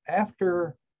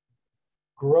after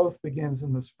growth begins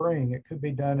in the spring. It could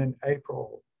be done in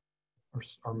April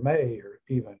or May or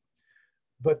even.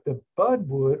 But the bud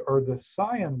wood or the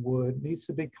cyan wood needs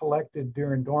to be collected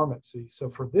during dormancy. So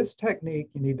for this technique,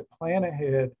 you need to plan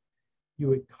ahead. You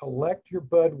would collect your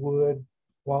bud wood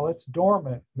while it's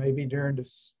dormant, maybe during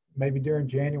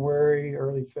January,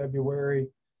 early February,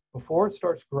 before it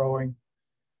starts growing.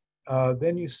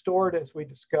 Then you store it, as we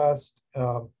discussed,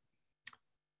 in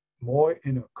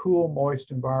a cool, moist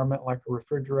environment like a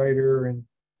refrigerator and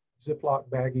Ziploc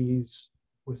baggies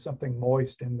with something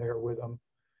moist in there with them.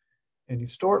 And you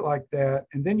store it like that,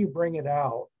 and then you bring it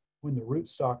out when the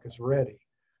rootstock is ready.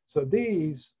 So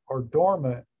these are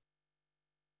dormant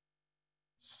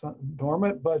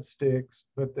bud sticks,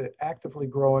 but the actively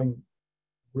growing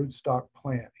rootstock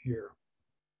plant here.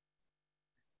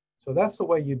 So that's the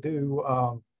way you do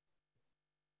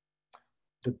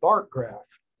the bark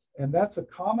graft. And that's a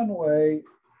common way,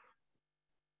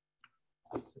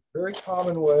 a very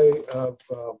common way of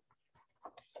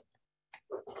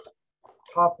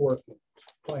top working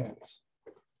plants.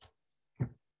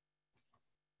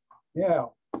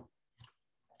 Now,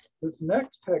 this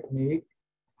next technique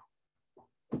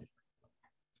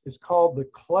is called the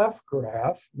cleft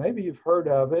graft. Maybe you've heard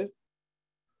of it,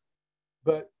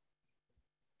 but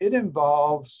it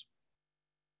involves,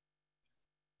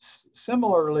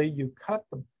 similarly, you cut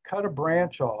a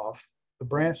branch off, the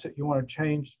branch that you want to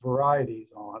change varieties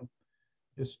on,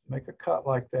 just make a cut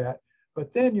like that.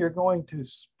 But then you're going to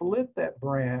split that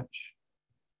branch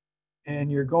and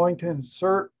you're going to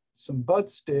insert some bud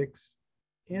sticks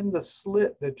in the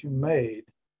slit that you made,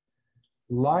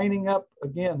 lining up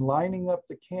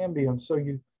the cambium.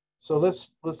 So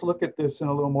let's look at this in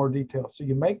a little more detail. So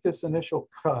you make this initial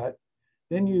cut,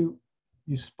 then you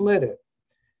split it,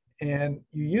 and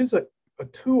you use a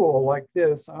tool like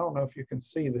this. I don't know if you can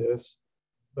see this,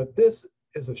 but this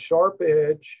is a sharp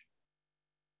edge.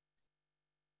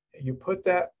 You put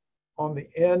that on the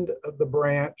end of the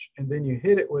branch, and then you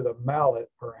hit it with a mallet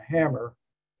or a hammer,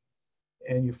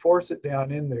 and you force it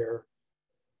down in there.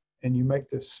 and you make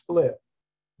this split.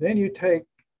 Then you take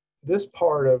this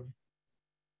part of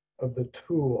the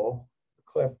tool, the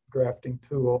cleft grafting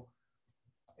tool,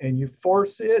 and you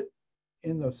force it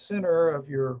in the center of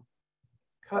your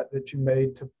cut that you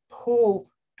made to pull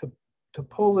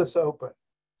this open.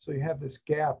 So you have this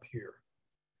gap here.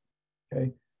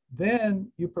 Okay.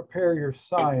 Then you prepare your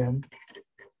scion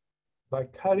by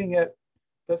cutting it.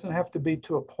 Doesn't have to be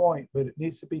to a point, but it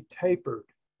needs to be tapered.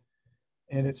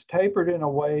 And it's tapered in a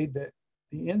way that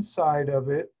the inside of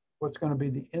it, what's going to be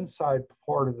the inside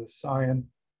part of the scion,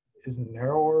 is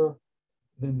narrower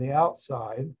than the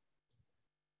outside.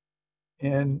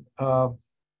 And I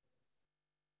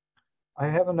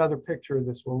have another picture of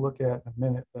this we'll look at in a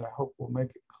minute that I hope will make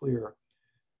it clear.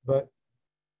 But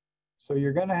so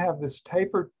you're going to have this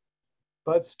tapered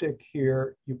bud stick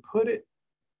here. You put it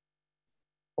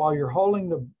while you're holding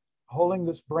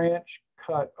this branch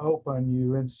cut open.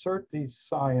 You insert these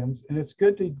scions, and it's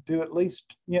good to do at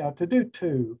least, to do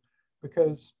two,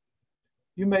 because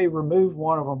you may remove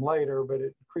one of them later, but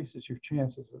it increases your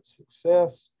chances of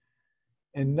success.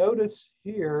 And notice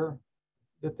here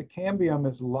that the cambium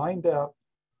is lined up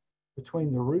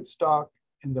between the rootstock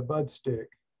and the bud stick,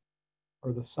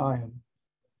 or the scion.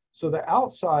 So the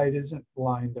outside isn't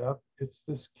lined up. It's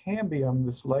this cambium,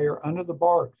 this layer under the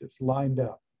bark, that's lined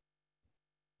up.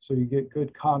 So you get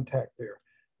good contact there.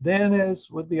 Then,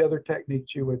 as with the other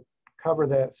techniques, you would cover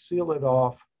that, seal it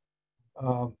off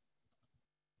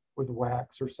with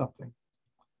wax or something.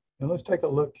 And let's take a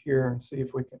look here and see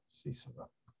if we can see some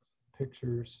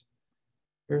pictures.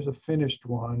 There's a finished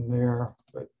one there,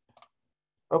 but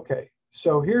okay.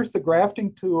 So here's the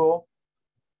grafting tool.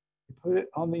 You put it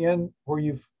on the end where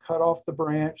you've cut off the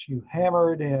branch. You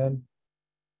hammer it in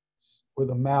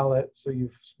with a mallet. So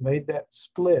you've made that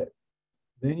split.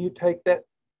 Then you take that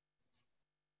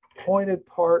pointed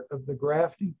part of the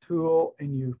grafting tool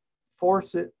and you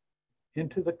force it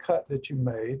into the cut that you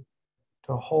made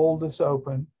to hold this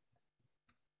open.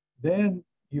 Then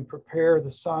you prepare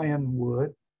the scion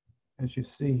wood, as you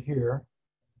see here.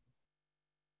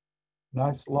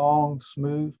 Nice, long,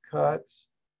 smooth cuts,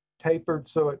 tapered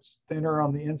so it's thinner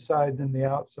on the inside than the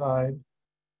outside.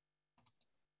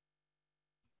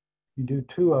 You do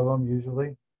two of them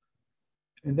usually.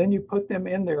 And then you put them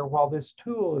in there while this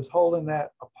tool is holding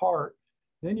that apart.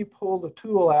 Then you pull the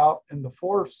tool out, and the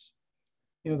force,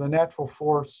 the natural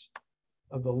force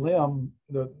of the limb,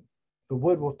 the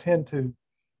wood will tend to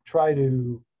try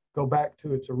to go back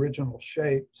to its original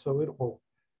shape, so it will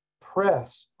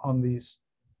press on these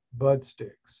bud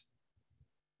sticks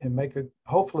and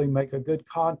hopefully make a good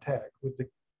contact with the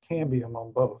cambium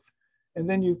on both. And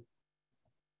then you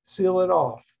seal it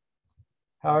off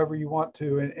however you want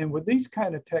to. And with these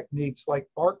kind of techniques like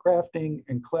bark grafting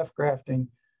and cleft grafting,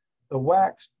 the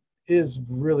wax is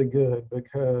really good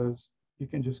because you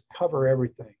can just cover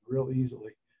everything real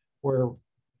easily, where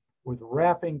with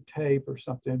wrapping tape or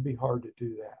something, it'd be hard to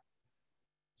do that.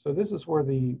 So this is where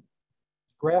the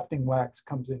grafting wax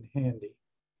comes in handy.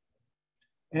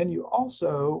 And you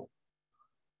also,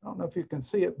 I don't know if you can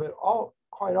see it, but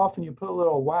quite often you put a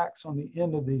little wax on the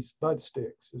end of these bud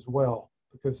sticks as well,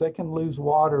 because they can lose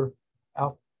water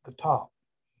out the top.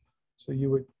 So you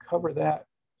would cover that.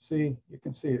 See, you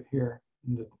can see it here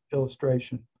in the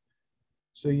illustration.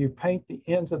 So you paint the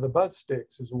ends of the bud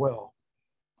sticks as well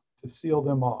to seal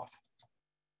them off.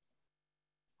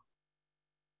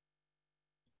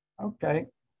 Okay,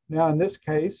 now in this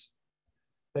case,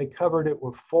 they covered it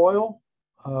with foil.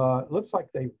 It looks like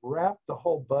they wrapped the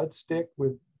whole bud stick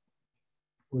with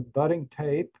budding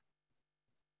tape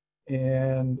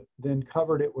and then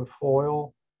covered it with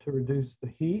foil to reduce the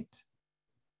heat.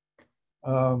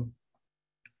 So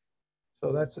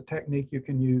that's a technique you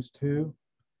can use too.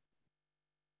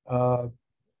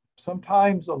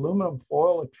 Sometimes aluminum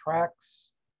foil attracts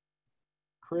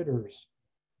critters,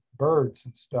 birds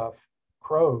and stuff,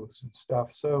 crows and stuff.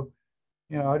 So,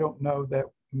 I don't know, that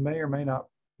may or may not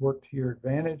work to your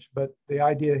advantage, but the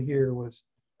idea here was,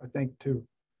 I think, to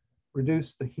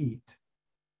reduce the heat.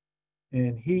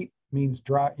 And heat means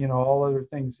dry, all other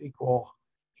things equal,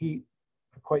 heat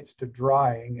equates to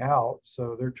drying out.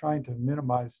 So they're trying to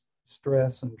minimize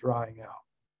stress and drying out.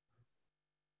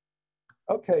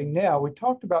 Okay, now we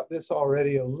talked about this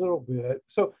already a little bit.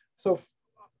 So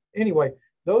anyway,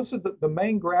 those are the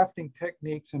main grafting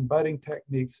techniques and budding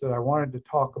techniques that I wanted to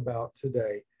talk about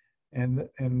today. And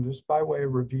just by way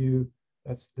of review,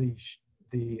 that's the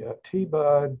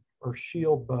T-bud or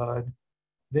shield bud,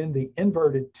 then the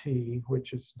inverted T,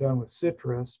 which is done with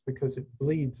citrus because it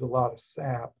bleeds a lot of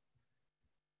sap.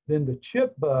 Then the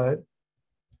chip bud,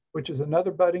 which is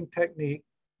another budding technique,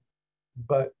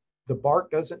 but the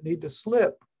bark doesn't need to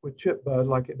slip with chip bud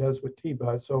like it does with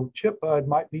T-bud. So chip bud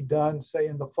might be done, say,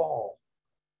 in the fall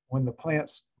when the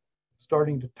plant's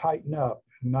starting to tighten up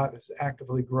and not as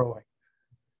actively growing.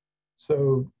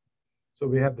 So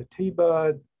we have the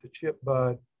T-bud, the chip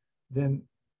bud. Then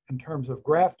in terms of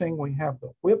grafting, we have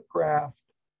the whip graft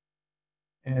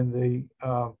and the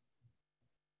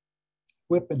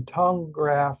whip and tongue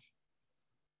graft,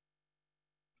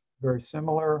 very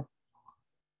similar.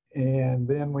 And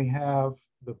then we have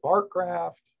the bark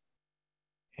graft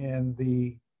and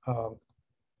the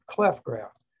cleft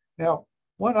graft. Now,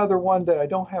 one other one that I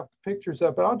don't have pictures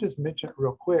of, but I'll just mention it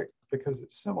real quick because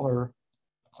it's similar.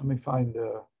 Let me find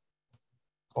the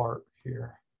bark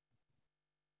here.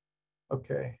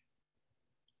 Okay.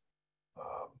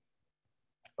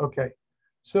 Okay,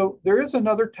 so there is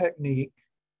another technique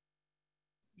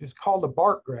just called a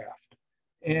bark graft.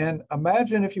 And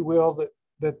imagine, if you will,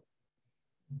 that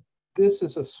this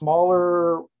is a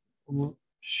smaller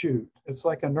shoot. It's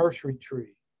like a nursery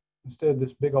tree instead of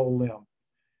this big old limb.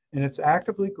 And it's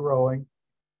actively growing.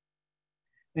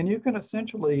 And you can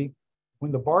essentially,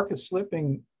 when the bark is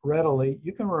slipping readily,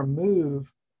 you can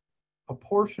remove a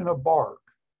portion of bark,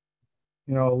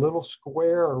 you know, a little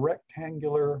square or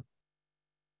rectangular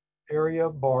area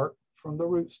of bark from the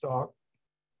rootstock.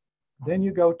 Then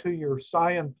you go to your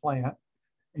scion plant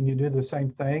and you do the same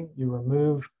thing. You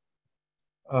remove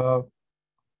a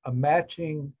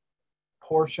matching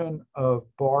portion of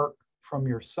bark from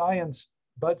your scion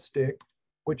bud stick,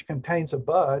 which contains a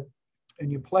bud,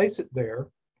 and you place it there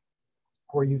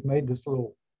where you've made this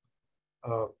little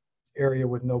area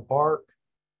with no bark.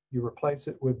 You replace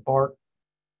it with bark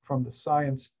from the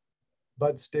scion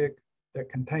bud stick that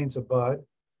contains a bud,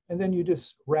 and then you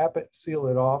just wrap it, seal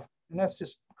it off, and that's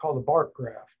just called a bark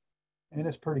graft. And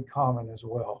it's pretty common as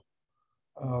well.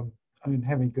 I didn't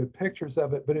have any good pictures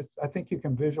of it, but I think you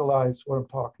can visualize what I'm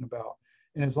talking about.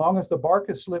 And as long as the bark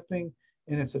is slipping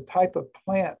and it's a type of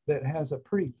plant that has a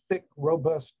pretty thick,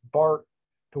 robust bark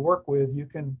to work with, you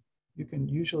can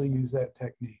usually use that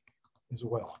technique as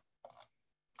well.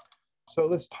 So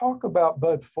let's talk about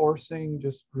bud forcing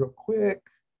just real quick.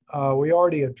 We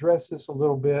already addressed this a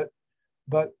little bit,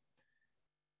 but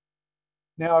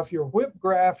now if you're whip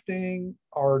grafting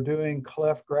or doing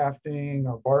cleft grafting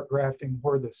or bark grafting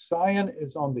where the scion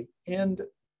is on the end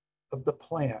of the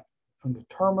plant, on the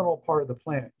terminal part of the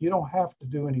plant, you don't have to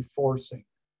do any forcing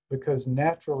because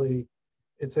naturally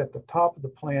it's at the top of the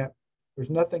plant. There's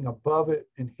nothing above it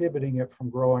inhibiting it from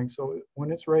growing. So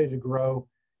when it's ready to grow,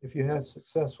 if you had a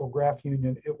successful graft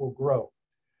union, it will grow.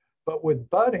 But with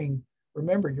budding,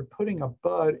 remember, you're putting a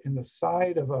bud in the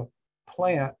side of a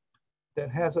plant that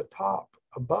has a top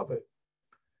above it.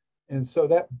 And so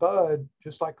that bud,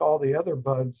 just like all the other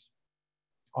buds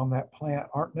on that plant,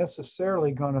 aren't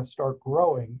necessarily going to start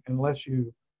growing unless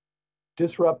you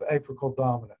disrupt apical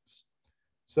dominance.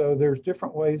 So there's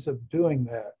different ways of doing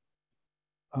that.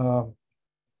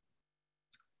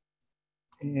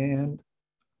 And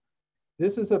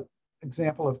this is an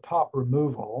example of top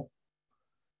removal,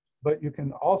 but you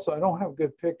can also, I don't have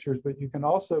good pictures, but you can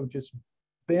also just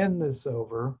bend this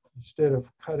over instead of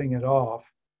cutting it off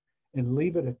and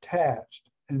leave it attached.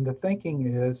 And the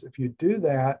thinking is, if you do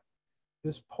that,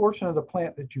 this portion of the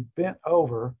plant that you bent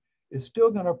over is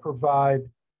still going to provide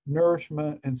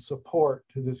nourishment and support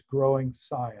to this growing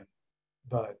scion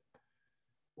bud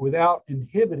without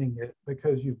inhibiting it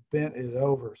because you've bent it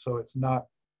over. So it's not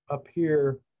up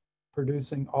here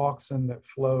producing auxin that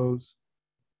flows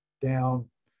down,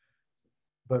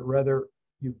 but rather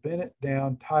you bent it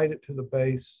down, tied it to the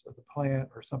base of the plant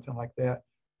or something like that.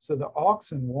 So the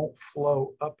auxin won't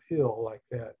flow uphill like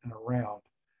that and around.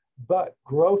 But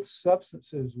growth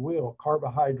substances will,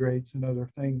 carbohydrates and other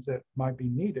things that might be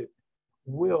needed,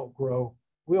 will grow,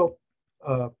 will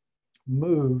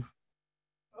move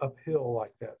uphill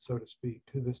like that, so to speak,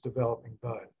 to this developing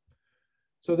bud.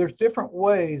 So there's different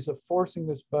ways of forcing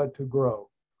this bud to grow.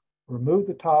 Remove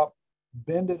the top,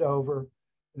 bend it over.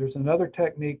 There's another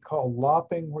technique called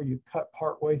lopping where you cut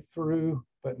partway through,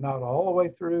 but not all the way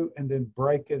through, and then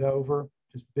break it over,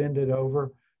 just bend it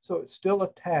over. So it's still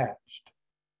attached,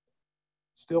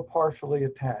 still partially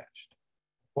attached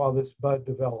while this bud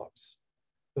develops.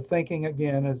 The thinking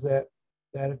again is that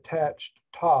that attached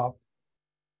top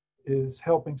is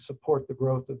helping support the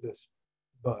growth of this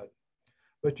bud.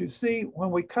 But you see, when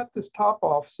we cut this top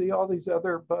off, see all these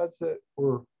other buds that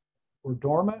were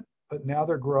dormant, but now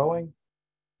they're growing?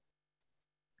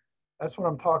 That's what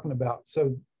I'm talking about.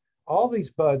 So all these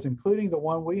buds, including the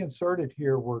one we inserted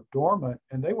here, were dormant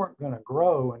and they weren't going to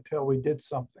grow until we did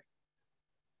something,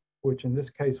 which in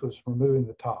this case was removing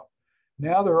the top.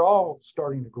 Now they're all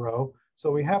starting to grow.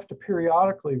 So we have to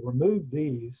periodically remove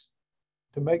these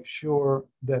to make sure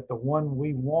that the one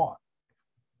we want,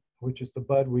 which is the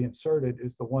bud we inserted,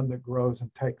 is the one that grows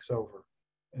and takes over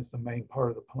as the main part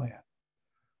of the plant.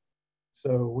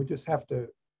 So we just have to,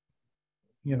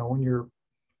 you know, when you're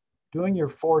doing your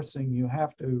forcing, you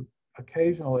have to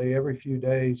occasionally, every few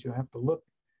days, you have to look,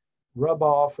 rub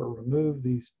off or remove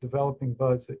these developing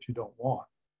buds that you don't want.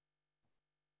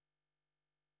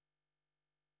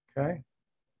 Okay.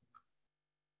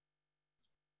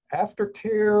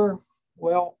 Aftercare,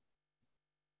 well,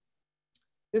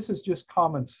 this is just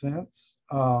common sense.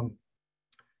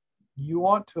 You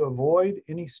want to avoid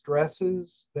any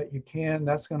stresses that you can.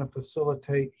 That's going to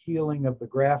facilitate healing of the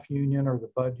graft union or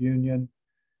the bud union.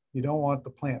 You don't want the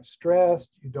plant stressed.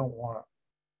 You don't want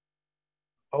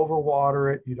to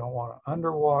overwater it. You don't want to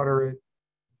underwater it.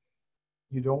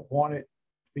 You don't want it to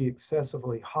be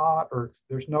excessively hot, or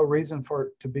there's no reason for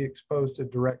it to be exposed to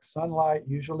direct sunlight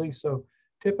usually. So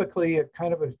typically a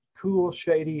kind of a cool,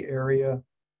 shady area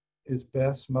is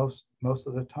best most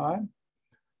of the time.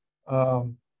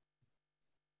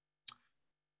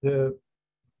 The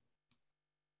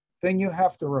thing you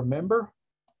have to remember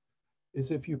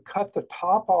is if you cut the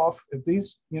top off, if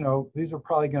these, you know, these are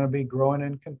probably going to be growing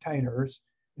in containers.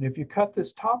 And if you cut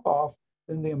this top off,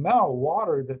 then the amount of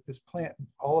water that this plant,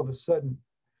 all of a sudden,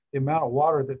 the amount of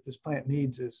water that this plant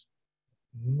needs is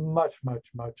much,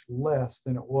 much, much less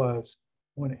than it was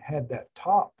when it had that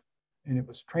top and it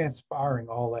was transpiring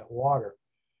all that water.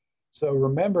 So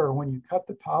remember, when you cut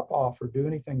the top off or do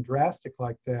anything drastic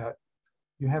like that,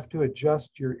 you have to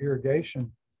adjust your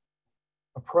irrigation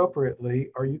appropriately,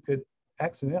 or you could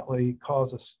accidentally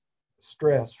cause a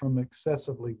stress from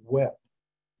excessively wet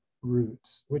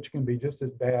roots, which can be just as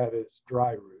bad as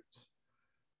dry roots.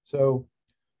 So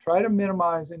try to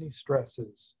minimize any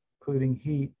stresses, including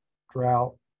heat,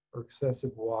 drought, or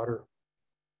excessive water.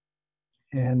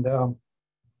 And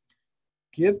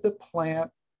give the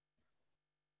plant,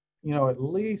 you know, at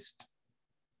least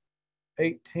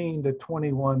 18 to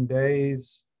 21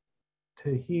 days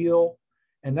to heal.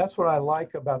 And that's what I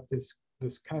like about this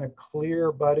kind of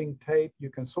clear budding tape. You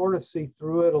can sort of see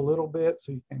through it a little bit,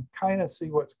 so you can kind of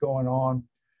see what's going on.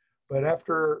 But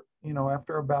after, you know,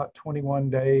 after about 21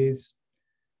 days,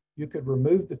 you could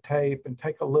remove the tape and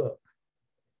take a look.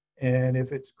 And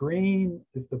if it's green,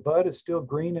 if the bud is still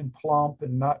green and plump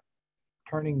and not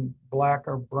turning black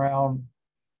or brown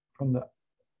from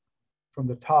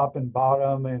the top and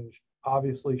bottom and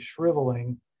obviously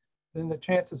shriveling, then the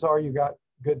chances are you got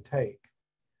good take.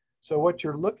 So what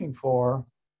you're looking for,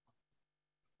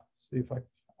 let's see if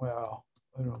well,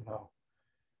 I don't know.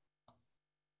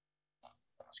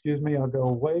 Excuse me, I'll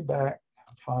go way back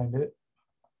and find it.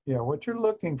 Yeah, what you're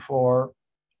looking for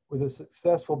with a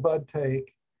successful bud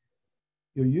take,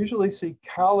 you'll usually see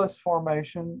callus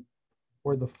formation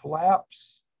where the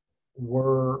flaps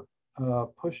were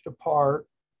pushed apart,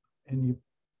 and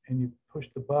you push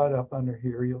the bud up under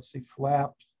here. You'll see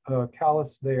flaps,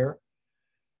 callus there.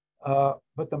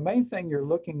 But the main thing you're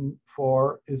looking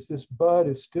for is this bud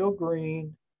is still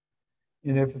green,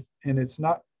 and it's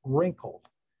not wrinkled.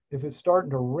 If it's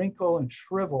starting to wrinkle and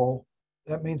shrivel,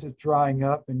 that means it's drying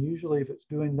up. And usually if it's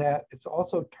doing that, it's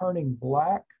also turning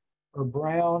black or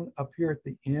brown up here at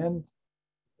the end,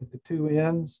 at the two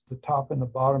ends, the top and the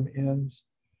bottom ends.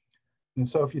 And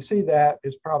so if you see that,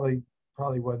 it's probably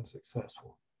wasn't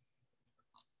successful.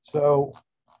 So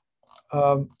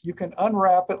you can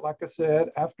unwrap it, like I said,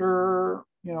 after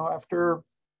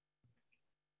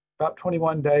about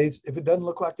 21 days. If it doesn't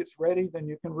look like it's ready, then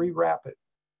you can rewrap it.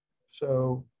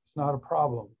 So it's not a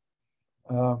problem.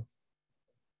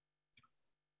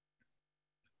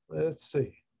 Let's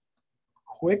see.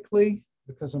 Quickly,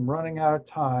 because I'm running out of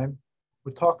time,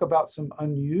 we'll talk about some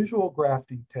unusual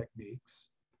grafting techniques.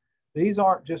 These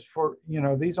aren't just for,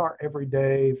 these aren't every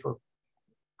day for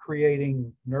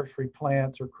creating nursery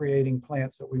plants or creating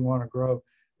plants that we want to grow.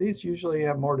 These usually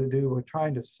have more to do with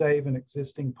trying to save an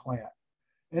existing plant.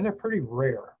 And they're pretty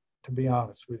rare, to be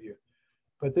honest with you.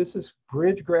 But this is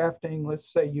bridge grafting.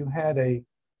 Let's say you had a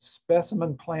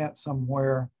specimen plant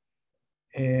somewhere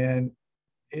and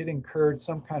it incurred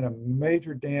some kind of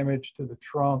major damage to the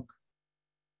trunk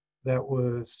that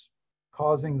was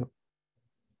causing the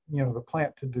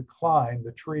plant to decline,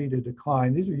 the tree to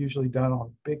decline. These are usually done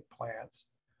on big plants.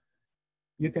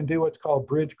 You can do what's called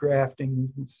bridge grafting. You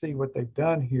can see what they've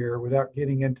done here without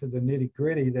getting into the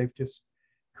nitty-gritty. They've just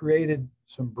created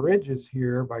some bridges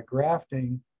here by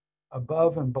grafting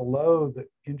above and below the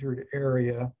injured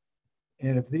area.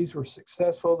 And if these were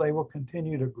successful, they will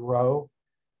continue to grow.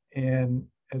 And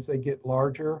as they get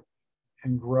larger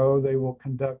and grow, they will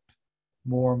conduct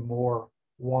more and more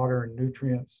water and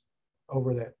nutrients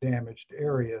over that damaged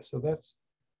area. So that's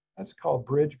called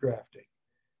bridge grafting.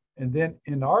 And then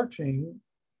enarching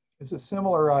is a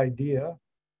similar idea.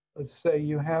 Let's say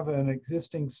you have an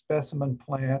existing specimen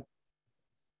plant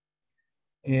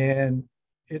and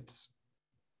it's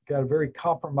got a very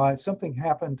compromised, something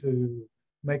happened to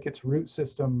make its root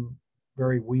system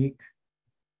very weak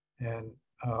and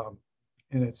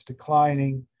it's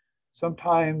declining.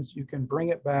 Sometimes you can bring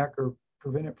it back or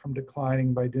prevent it from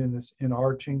declining by doing this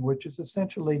enarching, which is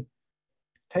essentially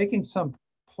taking some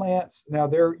plants. Now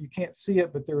there, you can't see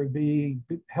it, but there would be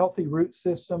healthy root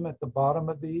system at the bottom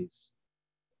of these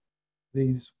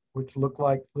which look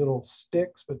like little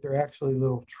sticks, but they're actually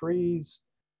little trees.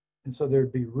 And so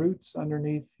there'd be roots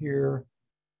underneath here.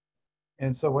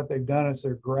 And so what they've done is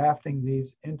they're grafting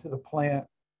these into the plant.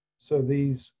 So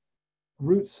these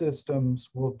root systems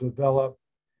will develop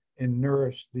and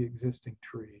nourish the existing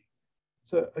tree.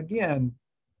 So again,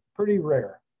 pretty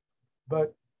rare,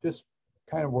 but just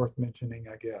kind of worth mentioning,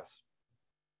 I guess.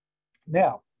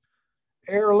 Now,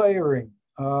 air layering.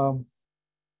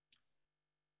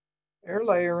 Air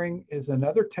layering is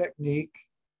another technique.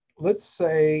 Let's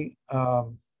say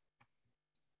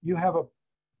you have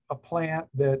a plant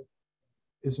that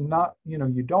is not, you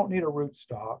don't need a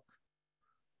rootstock.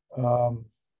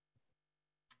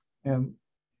 And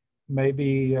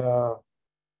maybe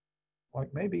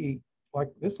like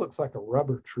this looks like a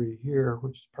rubber tree here,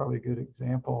 which is probably a good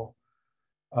example.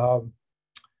 So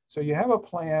you have a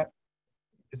plant,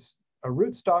 a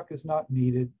rootstock is not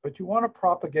needed, but you want to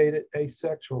propagate it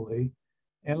asexually.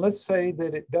 And let's say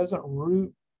that it doesn't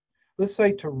root. Let's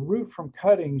say to root from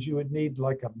cuttings, you would need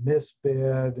like a mist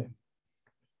bed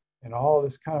and all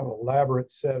this kind of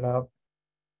elaborate setup.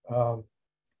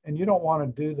 And you don't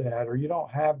want to do that, or you don't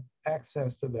have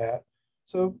access to that.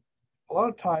 So a lot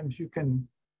of times you can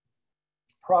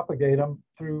propagate them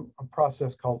through a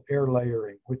process called air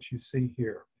layering, which you see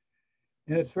here.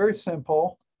 And it's very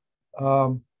simple.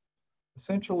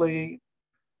 Essentially,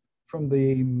 from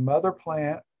the mother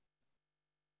plant,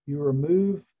 you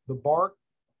remove the bark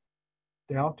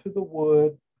down to the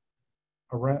wood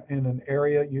around in an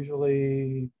area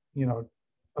usually,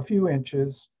 a few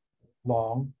inches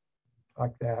long,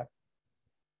 like that.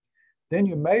 Then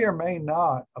you may or may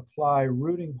not apply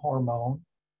rooting hormone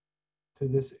to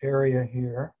this area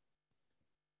here,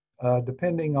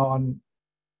 depending on,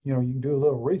 you can do a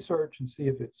little research and see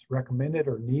if it's recommended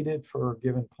or needed for a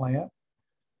given plant.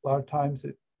 A lot of times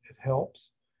it helps.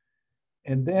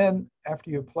 And then after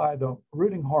you apply the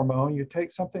rooting hormone, you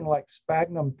take something like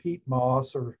sphagnum peat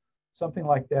moss or something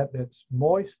like that that's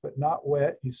moist but not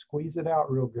wet. You squeeze it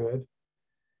out real good,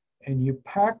 and you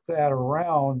pack that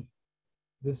around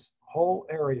this whole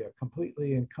area,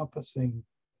 completely encompassing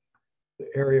the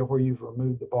area where you've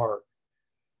removed the bark.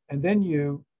 And then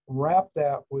you wrap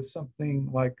that with something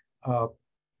like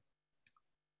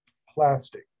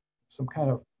plastic, some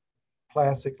kind of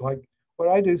plastic. Like what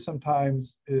I do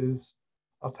sometimes is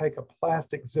I'll take a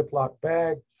plastic Ziploc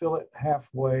bag, fill it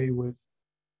halfway with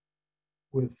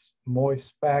moist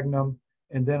sphagnum,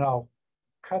 and then I'll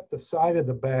cut the side of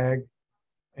the bag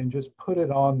and just put it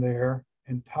on there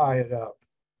and tie it up,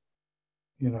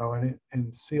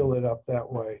 and seal it up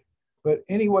that way. But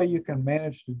any way you can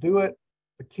manage to do it,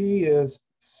 the key is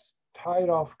tie it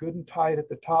off good and tight at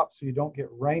the top so you don't get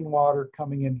rainwater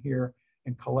coming in here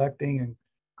and collecting and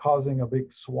causing a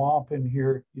big swamp in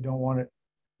here. You don't want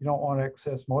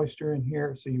excess moisture in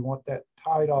here, so you want that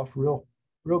tied off real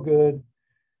good,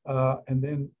 and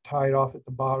then tied off at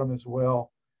the bottom as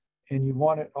well. And you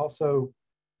want it also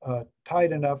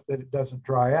tight enough that it doesn't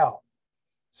dry out.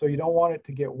 So you don't want it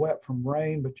to get wet from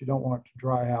rain, but you don't want it to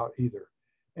dry out either.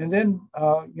 And then,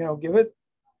 give it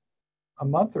a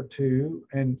month or two.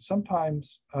 And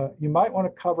sometimes you might want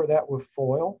to cover that with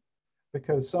foil,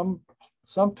 because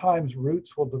sometimes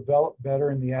roots will develop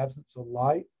better in the absence of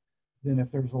light than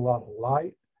if there's a lot of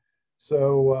light.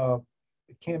 So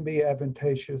it can be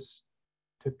advantageous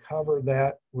to cover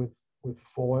that with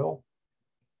foil.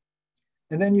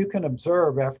 And then you can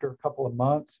observe after a couple of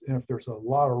months, and if there's a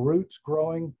lot of roots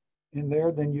growing in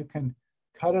there, then you can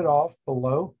cut it off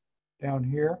below down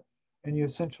here, and you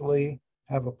essentially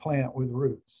have a plant with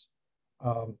roots.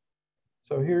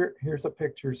 So here's a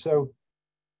picture. So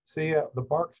see, the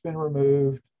bark's been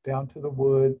removed down to the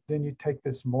wood. Then you take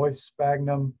this moist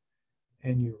sphagnum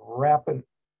and you wrap it,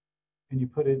 and you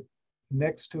put it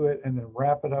next to it, and then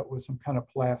wrap it up with some kind of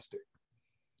plastic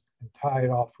and tie it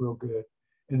off real good.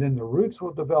 And then the roots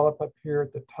will develop up here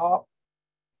at the top,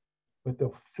 but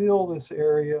they'll fill this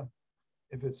area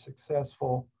if it's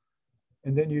successful.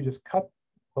 And then you just cut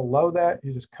below that,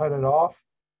 you just cut it off,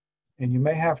 And you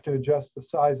may have to adjust the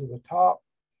size of the top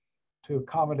to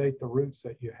accommodate the roots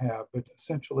that you have, but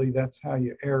essentially that's how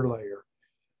you air layer.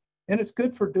 And it's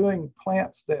good for doing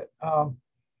plants that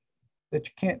that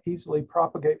you can't easily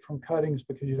propagate from cuttings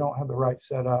because you don't have the right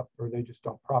setup, or they just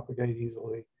don't propagate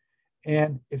easily.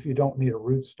 And if you don't need a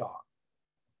rootstock.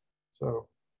 So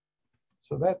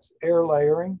that's air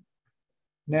layering.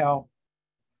 Now,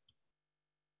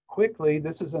 quickly,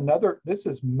 this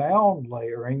is mound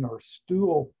layering or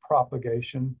stool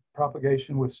propagation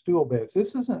with stool beds.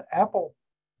 This is an apple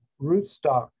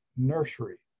rootstock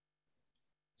nursery.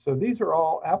 So these are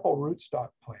all apple rootstock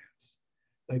plants.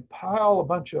 They pile a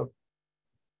bunch of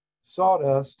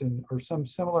sawdust or some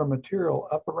similar material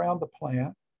up around the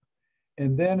plant.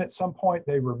 And then at some point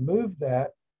they remove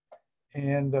that,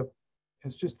 and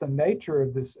it's just the nature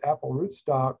of this apple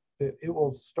rootstock that it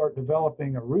will start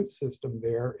developing a root system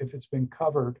there if it's been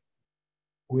covered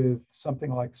with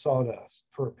something like sawdust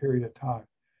for a period of time.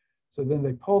 So then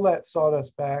they pull that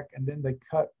sawdust back, and then they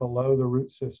cut below the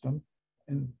root system,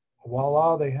 and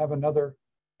voila, they have another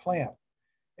plant.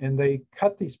 And they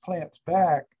cut these plants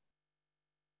back.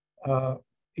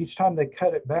 Each time they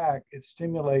cut it back, it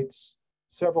stimulates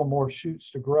several more shoots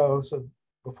to grow. So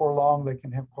before long, they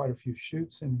can have quite a few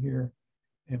shoots in here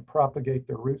and propagate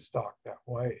their rootstock that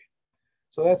way.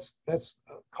 So that's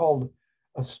called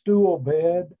a stool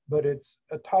bed, but it's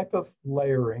a type of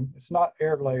layering. It's not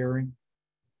air layering,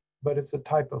 but it's a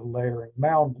type of layering.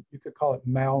 Mound, you could call it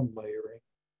mound layering.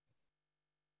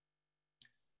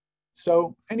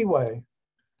 So anyway,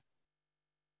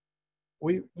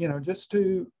 we, just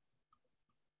to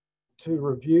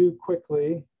review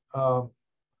quickly,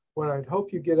 what I'd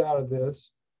hope you get out of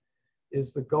this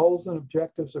is the goals and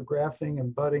objectives of grafting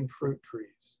and budding fruit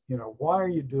trees. Why are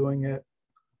you doing it?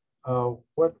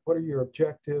 What are your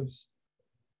objectives?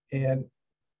 And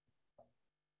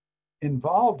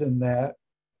involved in that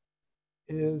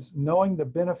is knowing the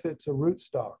benefits of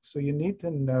rootstocks. So you need to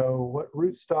know what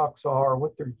rootstocks are,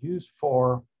 what they're used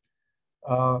for,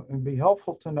 and be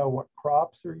helpful to know what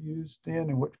crops are used in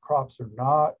and which crops are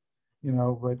not.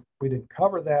 But we didn't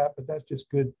cover that, but that's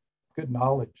just good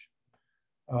knowledge.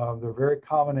 They're very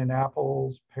common in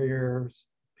apples, pears,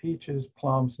 peaches,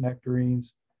 plums,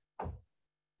 nectarines.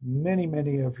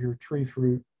 Many of your tree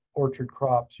fruit orchard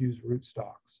crops use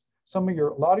rootstocks. A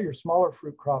lot of your smaller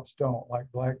fruit crops don't,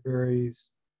 like blackberries,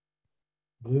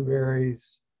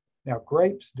 blueberries. Now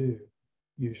grapes do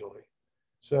usually.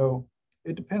 So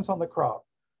it depends on the crop.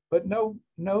 But know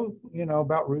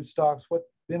about rootstocks, what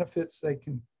benefits they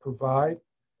can provide,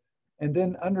 and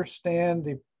then understand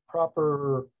the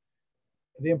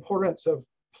importance of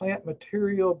plant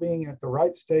material being at the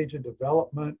right stage of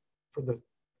development for the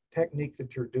technique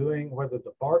that you're doing, whether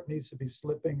the bark needs to be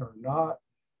slipping or not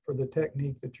for the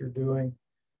technique that you're doing,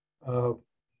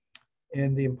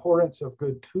 and the importance of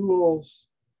good tools.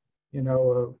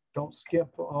 Don't skimp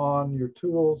on your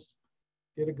tools.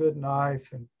 Get a good knife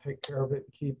and take care of it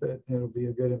and keep it, and it'll be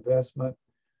a good investment.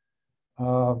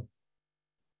 And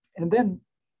then,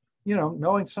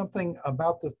 knowing something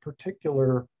about the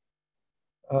particular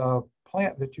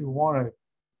plant that you want to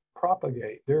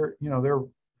propagate.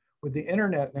 With the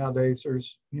internet nowadays,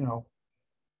 there's,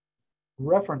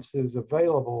 references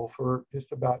available for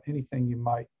just about anything you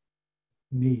might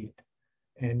need.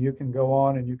 And you can go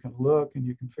on and you can look and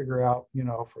you can figure out,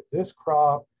 for this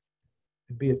crop,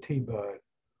 it'd be a T-bud,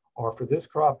 or for this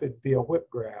crop, it'd be a whip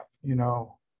graft,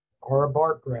 or a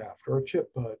bark graft or a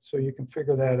chip bud. So you can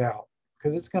figure that out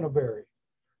because it's going to vary.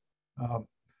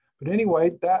 But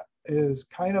anyway, that is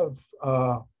kind of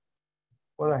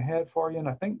what I had for you. And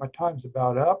I think my time's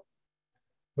about up,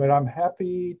 but I'm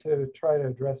happy to try to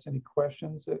address any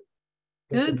questions that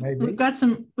Good. We've got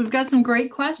some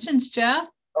great questions, Jeff.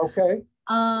 Okay.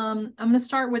 I'm going to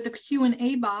start with the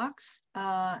Q&A box,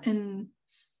 and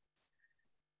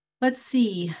let's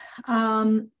see.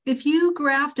 If you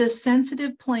graft a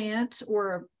sensitive plant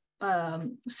or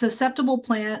susceptible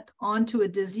plant onto a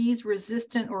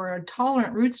disease-resistant or a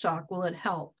tolerant rootstock, will it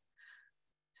help?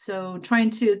 So trying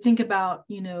to think about,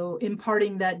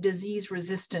 imparting that disease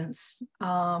resistance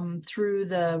through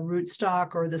the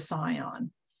rootstock or the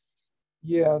scion.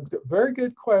 Yeah, very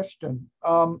good question.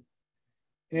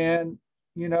 And,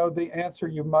 the answer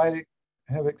you might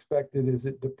have expected is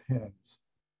it depends.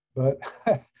 But,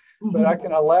 but I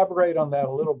can elaborate on that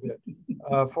a little bit.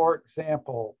 For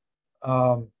example,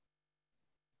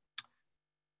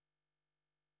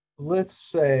 let's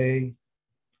say,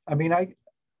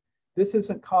 this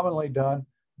isn't commonly done,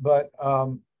 but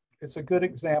it's a good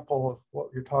example of what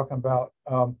you're talking about.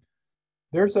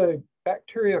 There's a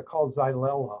bacteria called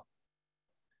Xylella,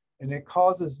 and it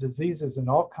causes diseases in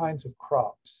all kinds of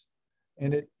crops.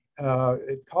 and it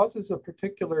causes a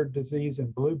particular disease in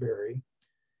blueberry.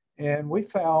 And we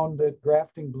found that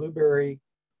grafting blueberry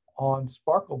on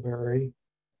sparkleberry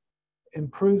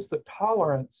improves the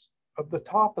tolerance of the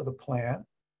top of the plant,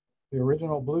 the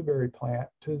original blueberry plant,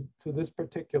 to this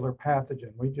particular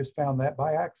pathogen. We just found that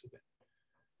by accident,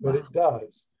 but it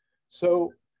does.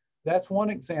 So that's one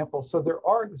example. So there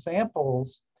are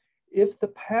examples. If the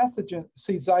pathogen,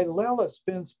 see, Xylella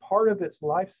spends part of its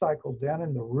life cycle down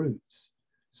in the roots.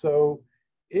 So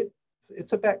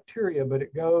it's a bacteria, but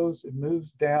it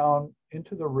moves down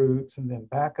into the roots and then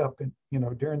back up. And,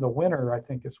 during the winter, I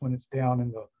think is when it's down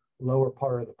in the lower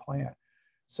part of the plant.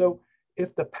 So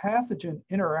if the pathogen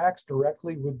interacts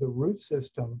directly with the root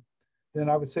system, then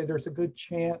I would say there's a good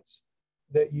chance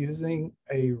that using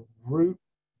a rootstock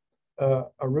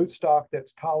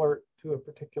that's tolerant to a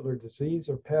particular disease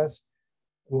or pest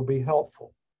will be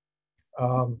helpful.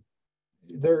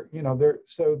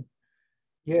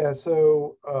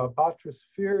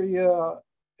 Botrysphaeria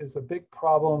is a big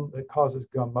problem that causes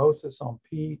gummosis on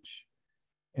peach,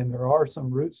 and there are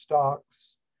some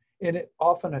rootstocks, and it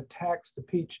often attacks the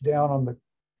peach down on the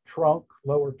trunk,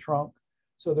 lower trunk.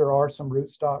 So there are some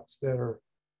rootstocks that are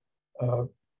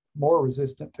more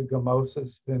resistant to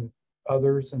gummosis than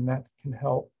others, and that can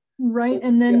help. Right,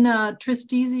 and then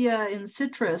Tristesia in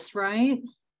citrus, right?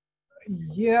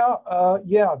 Yeah,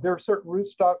 there are certain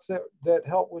rootstocks that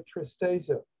help with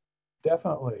Tristesia,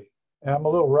 definitely. And I'm a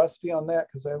little rusty on that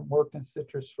because I haven't worked in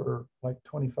citrus for like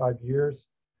 25 years.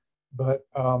 But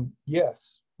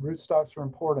yes, rootstocks are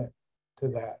important to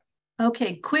that.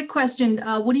 Okay, quick question.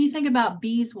 What do you think about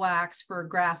beeswax for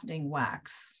grafting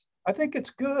wax? I think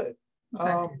it's good.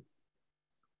 Okay.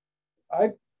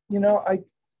 I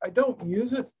don't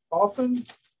use it often.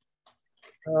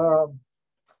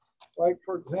 Like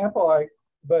for example, I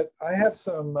have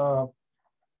some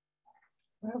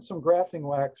grafting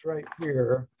wax right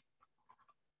here,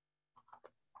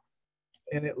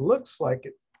 and it looks like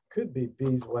it could be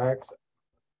beeswax.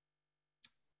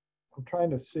 I'm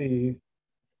trying to see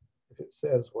if it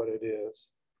says what it is.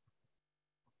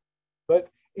 But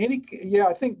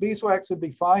I think beeswax would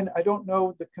be fine. I don't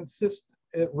know the consistent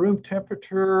at room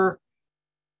temperature,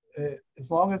 as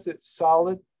long as it's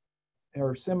solid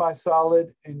or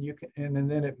semi-solid, and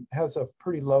then it has a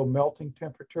pretty low melting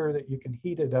temperature that you can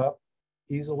heat it up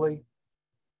easily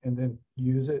and then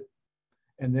use it,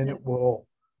 and then it will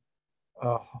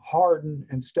harden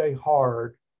and stay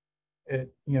hard at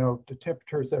the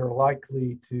temperatures that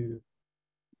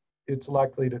it's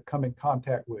likely to come in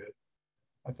contact with.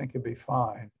 I think it'd be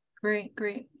fine. Great.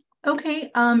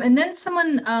 Okay, and then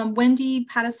someone, Wendy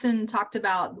Pattison, talked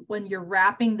about when you're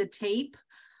wrapping the tape,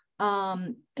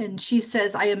 and she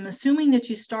says, I am assuming that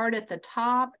you start at the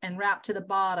top and wrap to the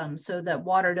bottom so that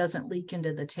water doesn't leak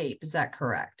into the tape. Is that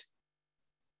correct?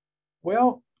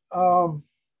 Well,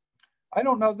 I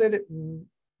don't know that it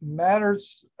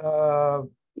matters.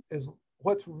 Is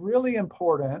what's really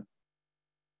important.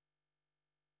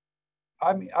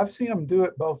 I mean, I've seen them do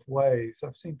it both ways.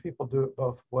 I've seen people do it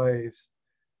both ways.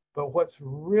 But what's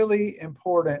really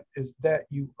important is that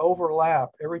you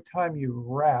overlap every time you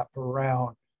wrap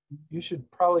around. You should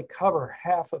probably cover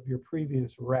half of your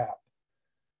previous wrap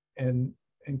and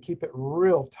keep it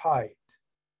real tight.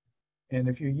 And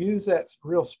if you use that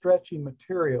real stretchy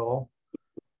material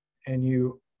and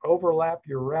you overlap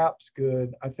your wraps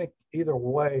good, I think either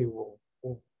way will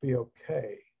be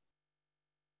okay.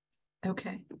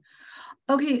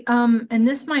 Okay, and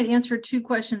this might answer two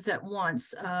questions at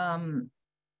once.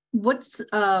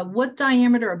 What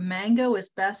diameter of mango is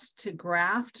best to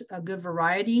graft a good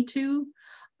variety to?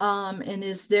 And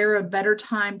is there a better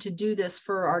time to do this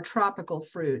for our tropical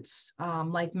fruits,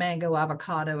 like mango,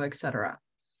 avocado, etc.?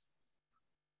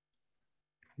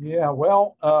 Yeah,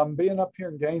 well, being up here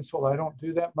in Gainesville, I don't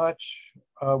do that much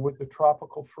with the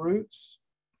tropical fruits.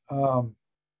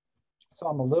 So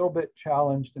I'm a little bit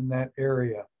challenged in that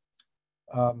area.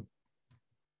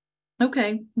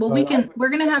 Okay, well, we're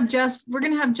gonna have Jess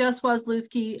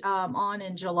Wozlewski on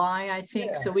in July, I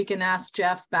think, so we can ask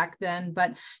Jeff back then.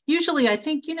 But usually, I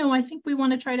think we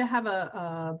want to try to have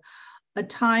a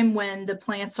time when the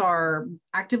plants are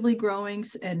actively growing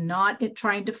and not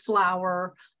trying to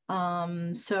flower.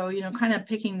 So kind of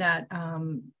picking that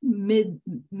mid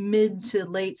to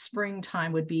late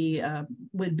springtime would be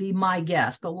my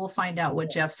guess, but we'll find out what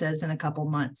Jeff says in a couple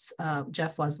months.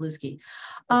 Jeff Wozlewski.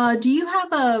 Do you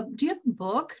have a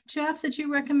book, Jeff, that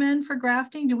you recommend for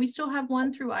grafting? Do we still have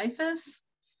one through IFAS?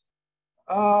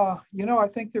 I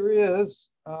think there is.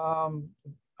 I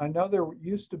know there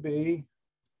used to be.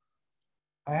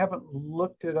 I haven't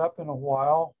looked it up in a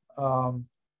while.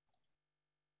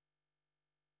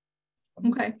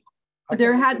 Okay.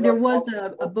 There was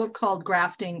a book called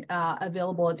Grafting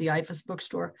available at the IFAS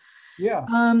bookstore. Yeah.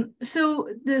 So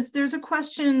there's a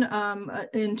question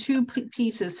in two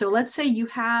pieces. So let's say you're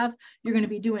going to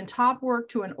be doing top work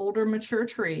to an older mature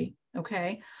tree,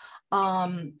 okay?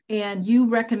 And you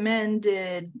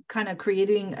recommended kind of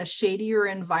creating a shadier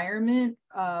environment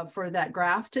for that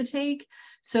graft to take.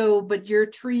 So, but your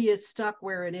tree is stuck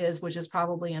where it is, which is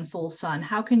probably in full sun.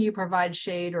 How can you provide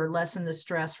shade or lessen the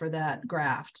stress for that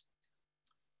graft?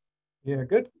 Yeah,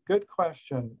 good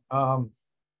question.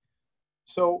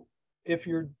 So if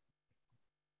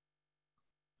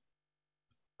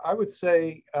I would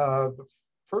say the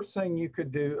first thing you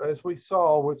could do, as we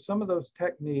saw with some of those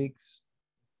techniques,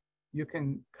 you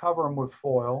can cover them with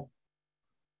foil,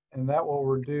 and that will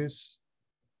reduce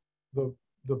the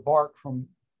bark from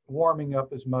warming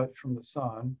up as much from the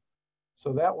sun.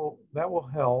 So that will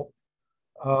help.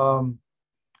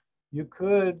 You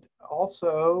could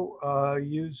also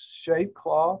use shade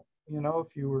cloth,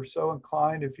 if you were so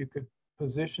inclined, if you could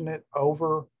position it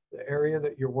over the area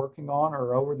that you're working on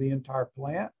or over the entire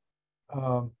plant.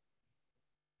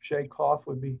 Shade cloth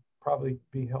would probably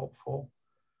be helpful.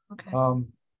 Okay.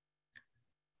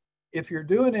 If you're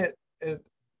doing it,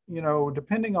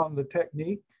 depending on the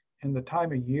technique and the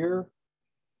time of year,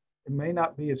 it may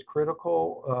not be as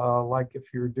critical. Like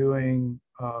if you're doing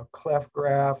cleft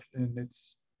graft and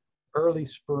it's early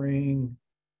spring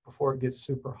before it gets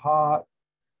super hot,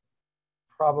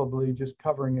 probably just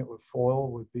covering it with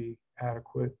foil would be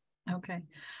adequate. Okay.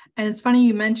 And it's funny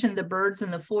you mentioned the birds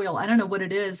and the foil. I don't know what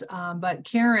it is, but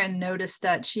Karen noticed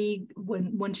that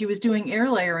when she was doing air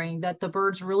layering, that the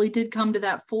birds really did come to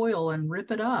that foil and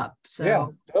rip it up. So yeah,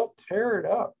 they'll tear it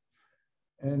up.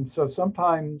 And so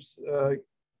sometimes,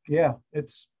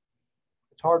 it's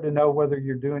hard to know whether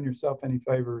you're doing yourself any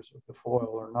favors with the foil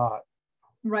or not.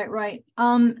 Right.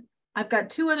 I've got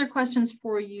two other questions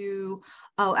for you.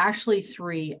 Oh, actually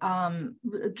three. How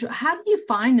do you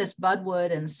find this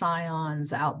budwood and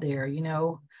scions out there?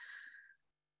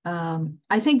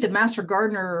 I think the Master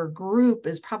Gardener group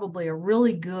is probably a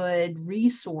really good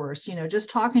resource, just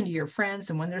talking to your friends.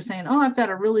 And when they're saying, oh, I've got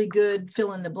a really good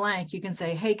fill in the blank, you can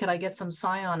say, hey, could I get some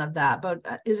scion of that?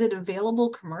 But is it available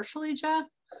commercially, Jeff?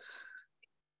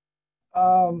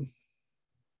 Well,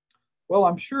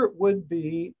 I'm sure it would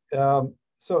be.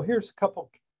 So here's a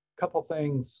couple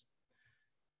things.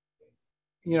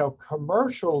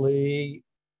 Commercially,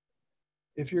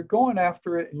 if you're going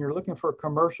after it and you're looking for a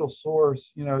commercial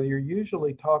source, you're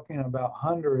usually talking about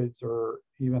hundreds or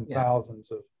even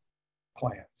thousands of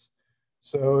plants.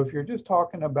 So if you're just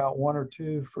talking about one or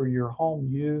two for your home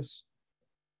use,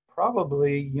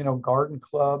 probably, garden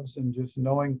clubs and just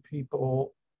knowing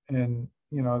people, and,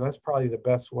 that's probably the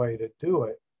best way to do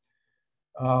it.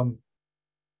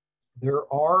 There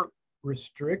are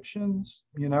restrictions,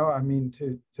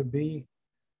 to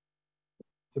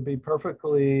be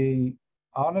perfectly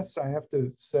honest, I have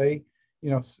to say,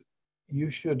 you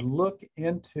should look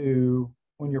into,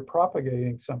 when you're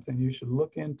propagating something, you should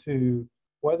look into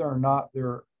whether or not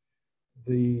the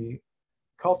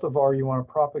cultivar you want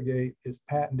to propagate is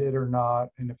patented or not,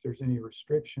 and if there's any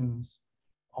restrictions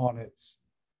on its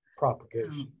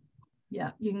propagation.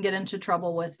 Yeah, you can get into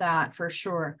trouble with that for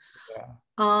sure. Yeah.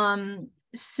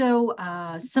 So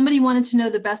somebody wanted to know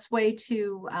the best way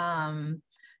to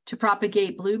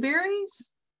propagate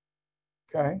blueberries.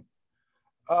 Okay.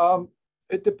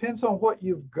 It depends on what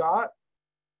you've got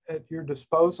at your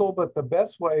disposal, but the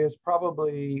best way is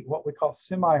probably what we call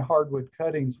semi-hardwood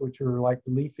cuttings, which are like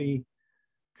leafy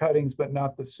cuttings, but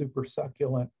not the super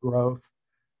succulent growth.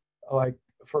 Like,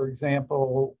 for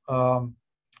example,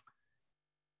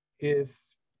 if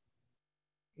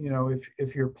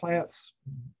your plants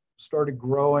started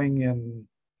growing in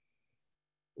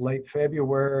late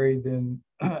February, then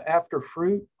after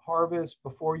fruit harvest,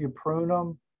 before you prune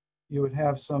them, you would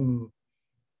have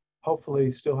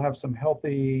hopefully still have some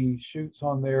healthy shoots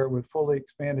on there with fully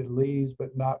expanded leaves,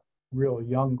 but not real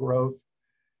young growth.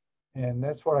 And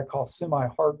that's what I call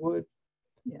semi-hardwood.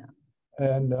 Yeah.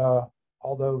 And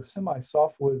although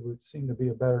semi-softwood would seem to be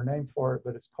a better name for it,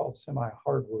 but it's called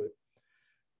semi-hardwood.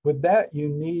 With that, you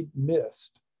need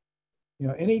mist.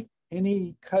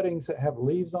 Any cuttings that have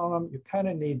leaves on them, you kind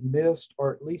of need mist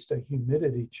or at least a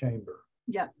humidity chamber.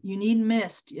 Yeah, you need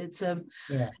mist. It's and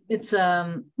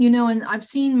I've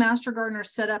seen master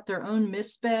gardeners set up their own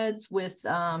mist beds with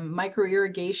micro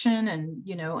irrigation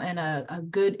and a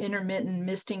good intermittent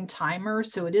misting timer.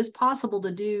 So it is possible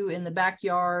to do in the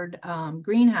backyard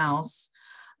greenhouse,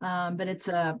 but it's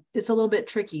a little bit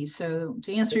tricky. So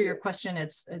to answer your question,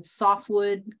 it's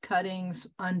softwood cuttings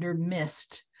under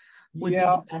mist would be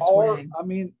the best way.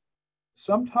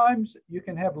 sometimes you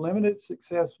can have limited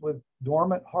success with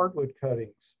dormant hardwood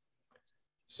cuttings.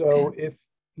 So Okay. if,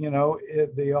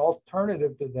 if the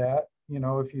alternative to that,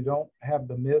 if you don't have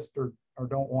the mist or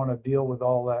don't want to deal with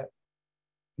all that,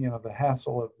 the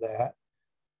hassle of that,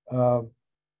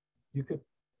 you could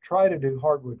try to do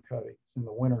hardwood cuttings in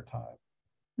the wintertime.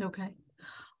 Okay.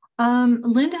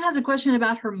 Linda has a question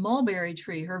about her mulberry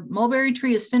tree. Her mulberry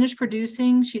tree is finished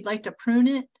producing. She'd like to prune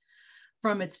it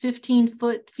from its 15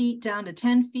 feet down to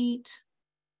 10 feet.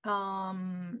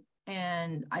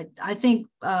 And I think,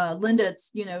 Linda,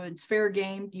 it's fair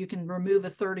game. You can remove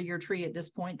a third of your tree at this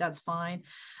point. That's fine.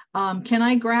 Can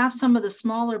I graft some of the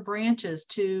smaller branches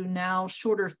to now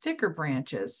shorter, thicker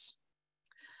branches?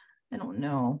 I don't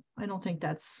know. I don't think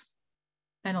that's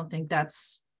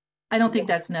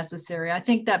necessary. I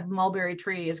think that mulberry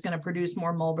tree is going to produce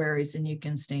more mulberries than you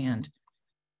can stand.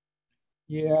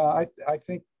 Yeah, I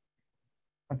think,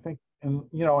 and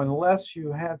unless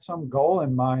you had some goal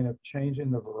in mind of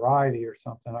changing the variety or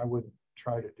something, I wouldn't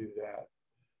try to do that.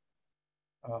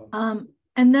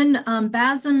 And then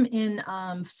Basim in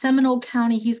Seminole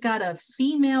County, he's got a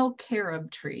female carob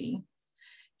tree.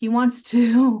 He wants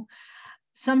to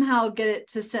somehow get it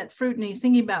to set fruit, and he's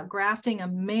thinking about grafting a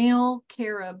male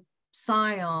carob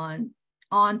scion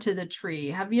onto the tree.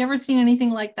 Have you ever seen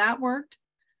anything like that worked?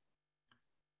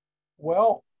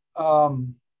 Well,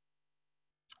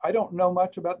 I don't know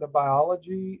much about the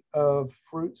biology of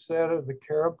fruit set of the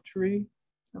carob tree.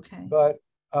 Okay. But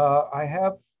I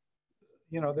have,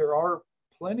 there are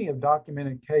plenty of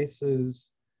documented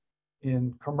cases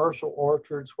in commercial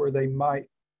orchards where they might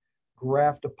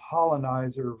graft a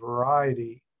pollinizer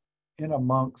variety in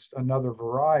amongst another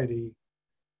variety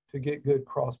to get good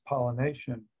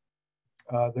cross-pollination.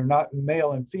 They're not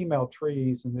male and female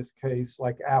trees in this case,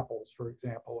 like apples, for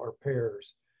example, or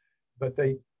pears, but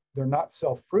they're not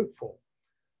self-fruitful.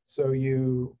 So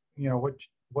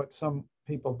what some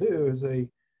people do is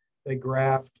they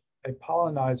graft a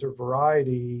pollinizer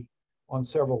variety on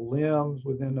several limbs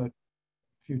within a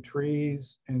few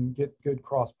trees and get good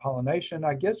cross-pollination.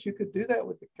 I guess you could do that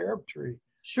with the carob tree.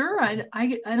 Sure,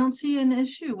 I don't see an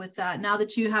issue with that. Now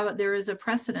that you have it, there is a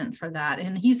precedent for that.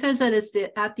 And he says that it's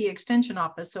at the extension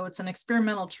office, so it's an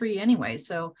experimental tree anyway.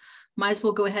 So might as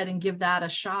well go ahead and give that a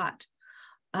shot.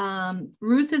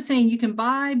 Ruth is saying you can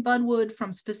buy budwood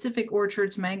from specific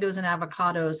orchards, mangoes and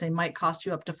avocados. They might cost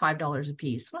you up to $5 a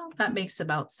piece. Well, that makes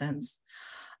about sense.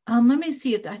 Let me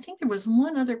see if I think there was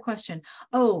one other question.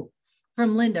 Oh,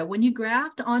 from Linda, when you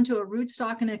graft onto a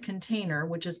rootstock in a container,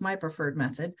 which is my preferred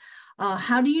method,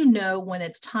 how do you know when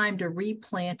it's time to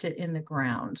replant it in the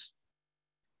ground?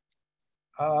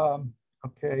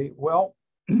 Okay, well,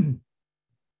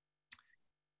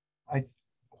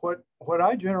 what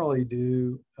I generally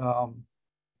do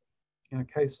in a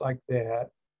case like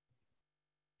that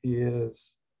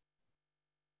is,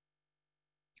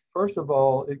 first of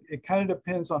all, it kind of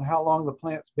depends on how long the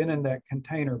plant's been in that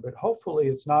container, but hopefully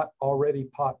it's not already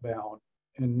pot bound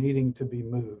and needing to be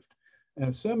moved. And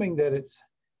assuming that it's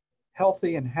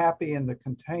healthy and happy in the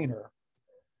container,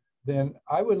 then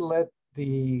I would let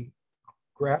the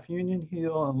graft union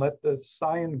heal and let the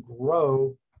scion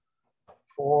grow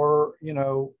for,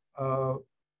 a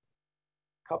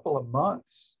couple of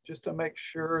months, just to make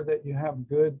sure that you have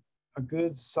a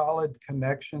good solid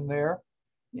connection there.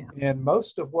 Yeah. And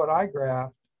most of what I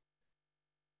graft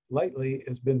lately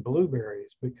has been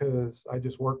blueberries, because I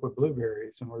just work with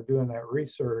blueberries and we're doing that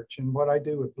research. And what I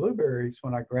do with blueberries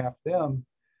when I graft them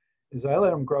is I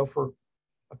let them grow for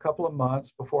a couple of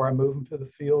months before I move them to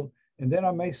the field. And then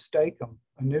I may stake them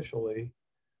initially,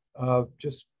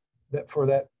 just for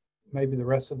that, maybe the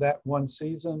rest of that one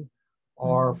season,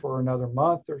 or for another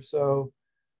month or so,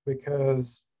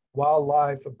 because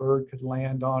wildlife, a bird could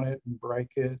land on it and break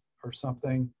it or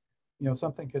something,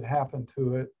 something could happen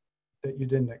to it that you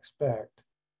didn't expect.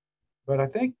 But I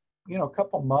think, a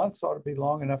couple months ought to be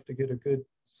long enough to get a good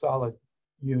solid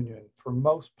union for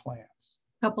most plants.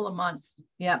 Couple of months.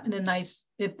 Yeah. And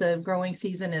if the growing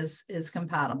season is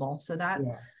compatible. So that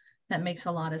makes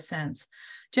a lot of sense.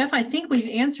 Jeff, I think we've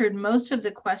answered most of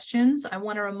the questions. I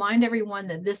want to remind everyone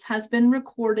that this has been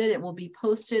recorded. It will be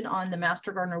posted on the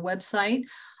Master Gardener website.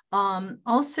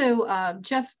 Also,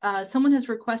 Jeff, someone has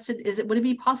requested, would it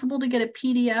be possible to get a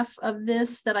PDF of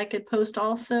this that I could post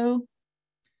also?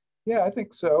 Yeah, I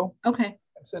think so. Okay.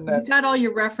 You've got all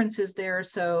your references there,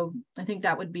 so I think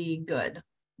that would be good.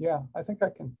 Yeah, I think I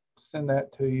can send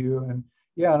that to you. And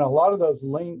yeah, and a lot of those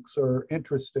links are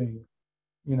interesting,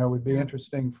 would be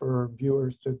interesting for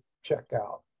viewers to check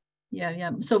out.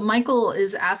 Yeah. So Michael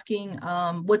is asking,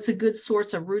 what's a good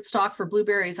source of rootstock for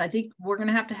blueberries? I think we're going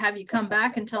to have you come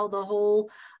back and tell the whole,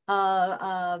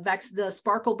 the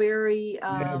sparkleberry.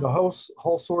 Yeah, the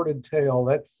whole sorted tale.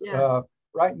 That's Yeah.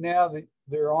 right now.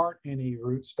 There aren't any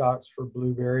rootstocks for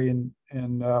blueberry, and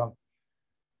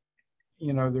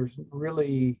there's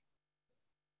really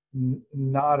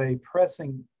not a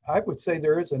pressing. I would say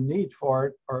there is a need for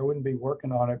it, or I wouldn't be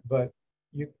working on it. But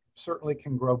you certainly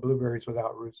can grow blueberries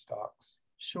without rootstocks.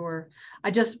 Sure. I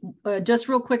just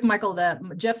real quick, Michael, that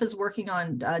Jeff is working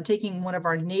on taking one of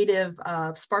our native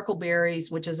sparkleberries,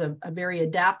 which is a very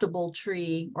adaptable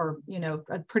tree, or,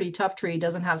 a pretty tough tree,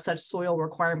 doesn't have such soil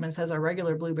requirements as our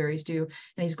regular blueberries do.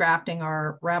 And he's grafting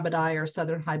our rabbit eye or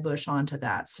southern high bush onto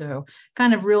that. So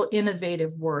kind of real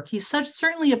innovative work. He's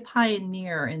certainly a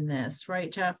pioneer in this,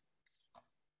 right, Jeff?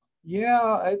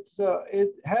 Yeah,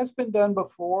 it has been done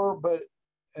before, but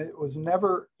it was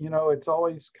never, it's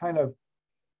always kind of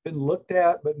been looked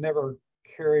at but never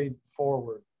carried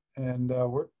forward. And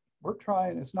we're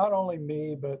trying. It's not only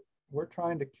me, but we're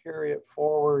trying to carry it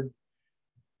forward.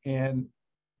 And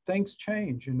things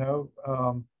change.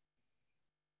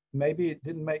 Maybe it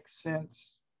didn't make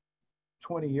sense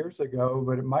 20 years ago,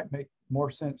 but it might make more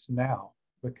sense now,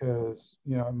 because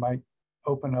it might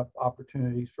open up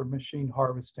opportunities for machine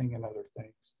harvesting and other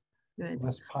things. Good.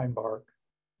 Less pine bark.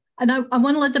 And I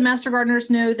want to let the Master Gardeners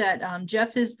know that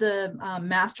Jeff is the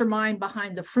mastermind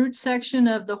behind the fruit section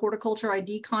of the horticulture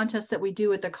ID contest that we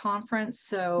do at the conference.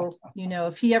 So,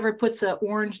 if he ever puts an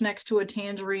orange next to a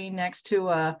tangerine, next to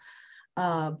a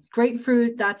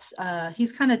grapefruit, that's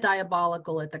he's kind of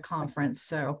diabolical at the conference.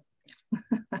 So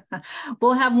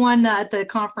we'll have one at the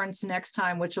conference next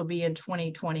time, which will be in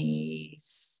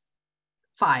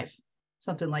 2025,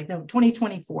 something like that,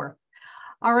 2024.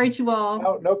 All right, you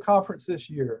all. No conference this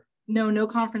year. No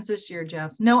conference this year,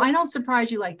 Jeff. No, I don't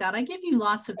surprise you like that. I give you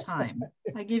lots of time.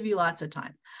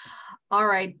 All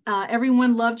right.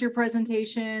 Everyone loved your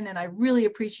presentation, and I really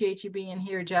appreciate you being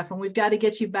here, Jeff. And we've got to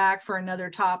get you back for another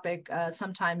topic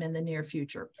sometime in the near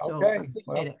future. So okay.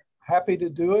 Well, happy to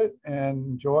do it and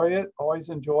enjoy it. Always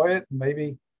enjoy it.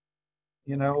 Maybe,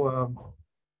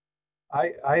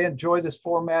 I enjoy this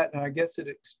format, and I guess it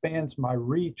expands my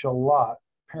reach a lot,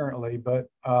 apparently, but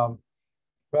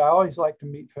I always like to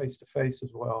meet face to face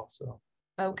as well. So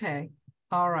okay.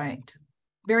 All right.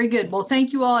 Very good. Well,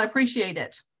 thank you all. I appreciate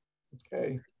it.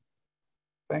 Okay.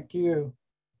 Thank you.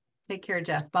 Take care,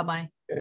 Jeff. Bye-bye.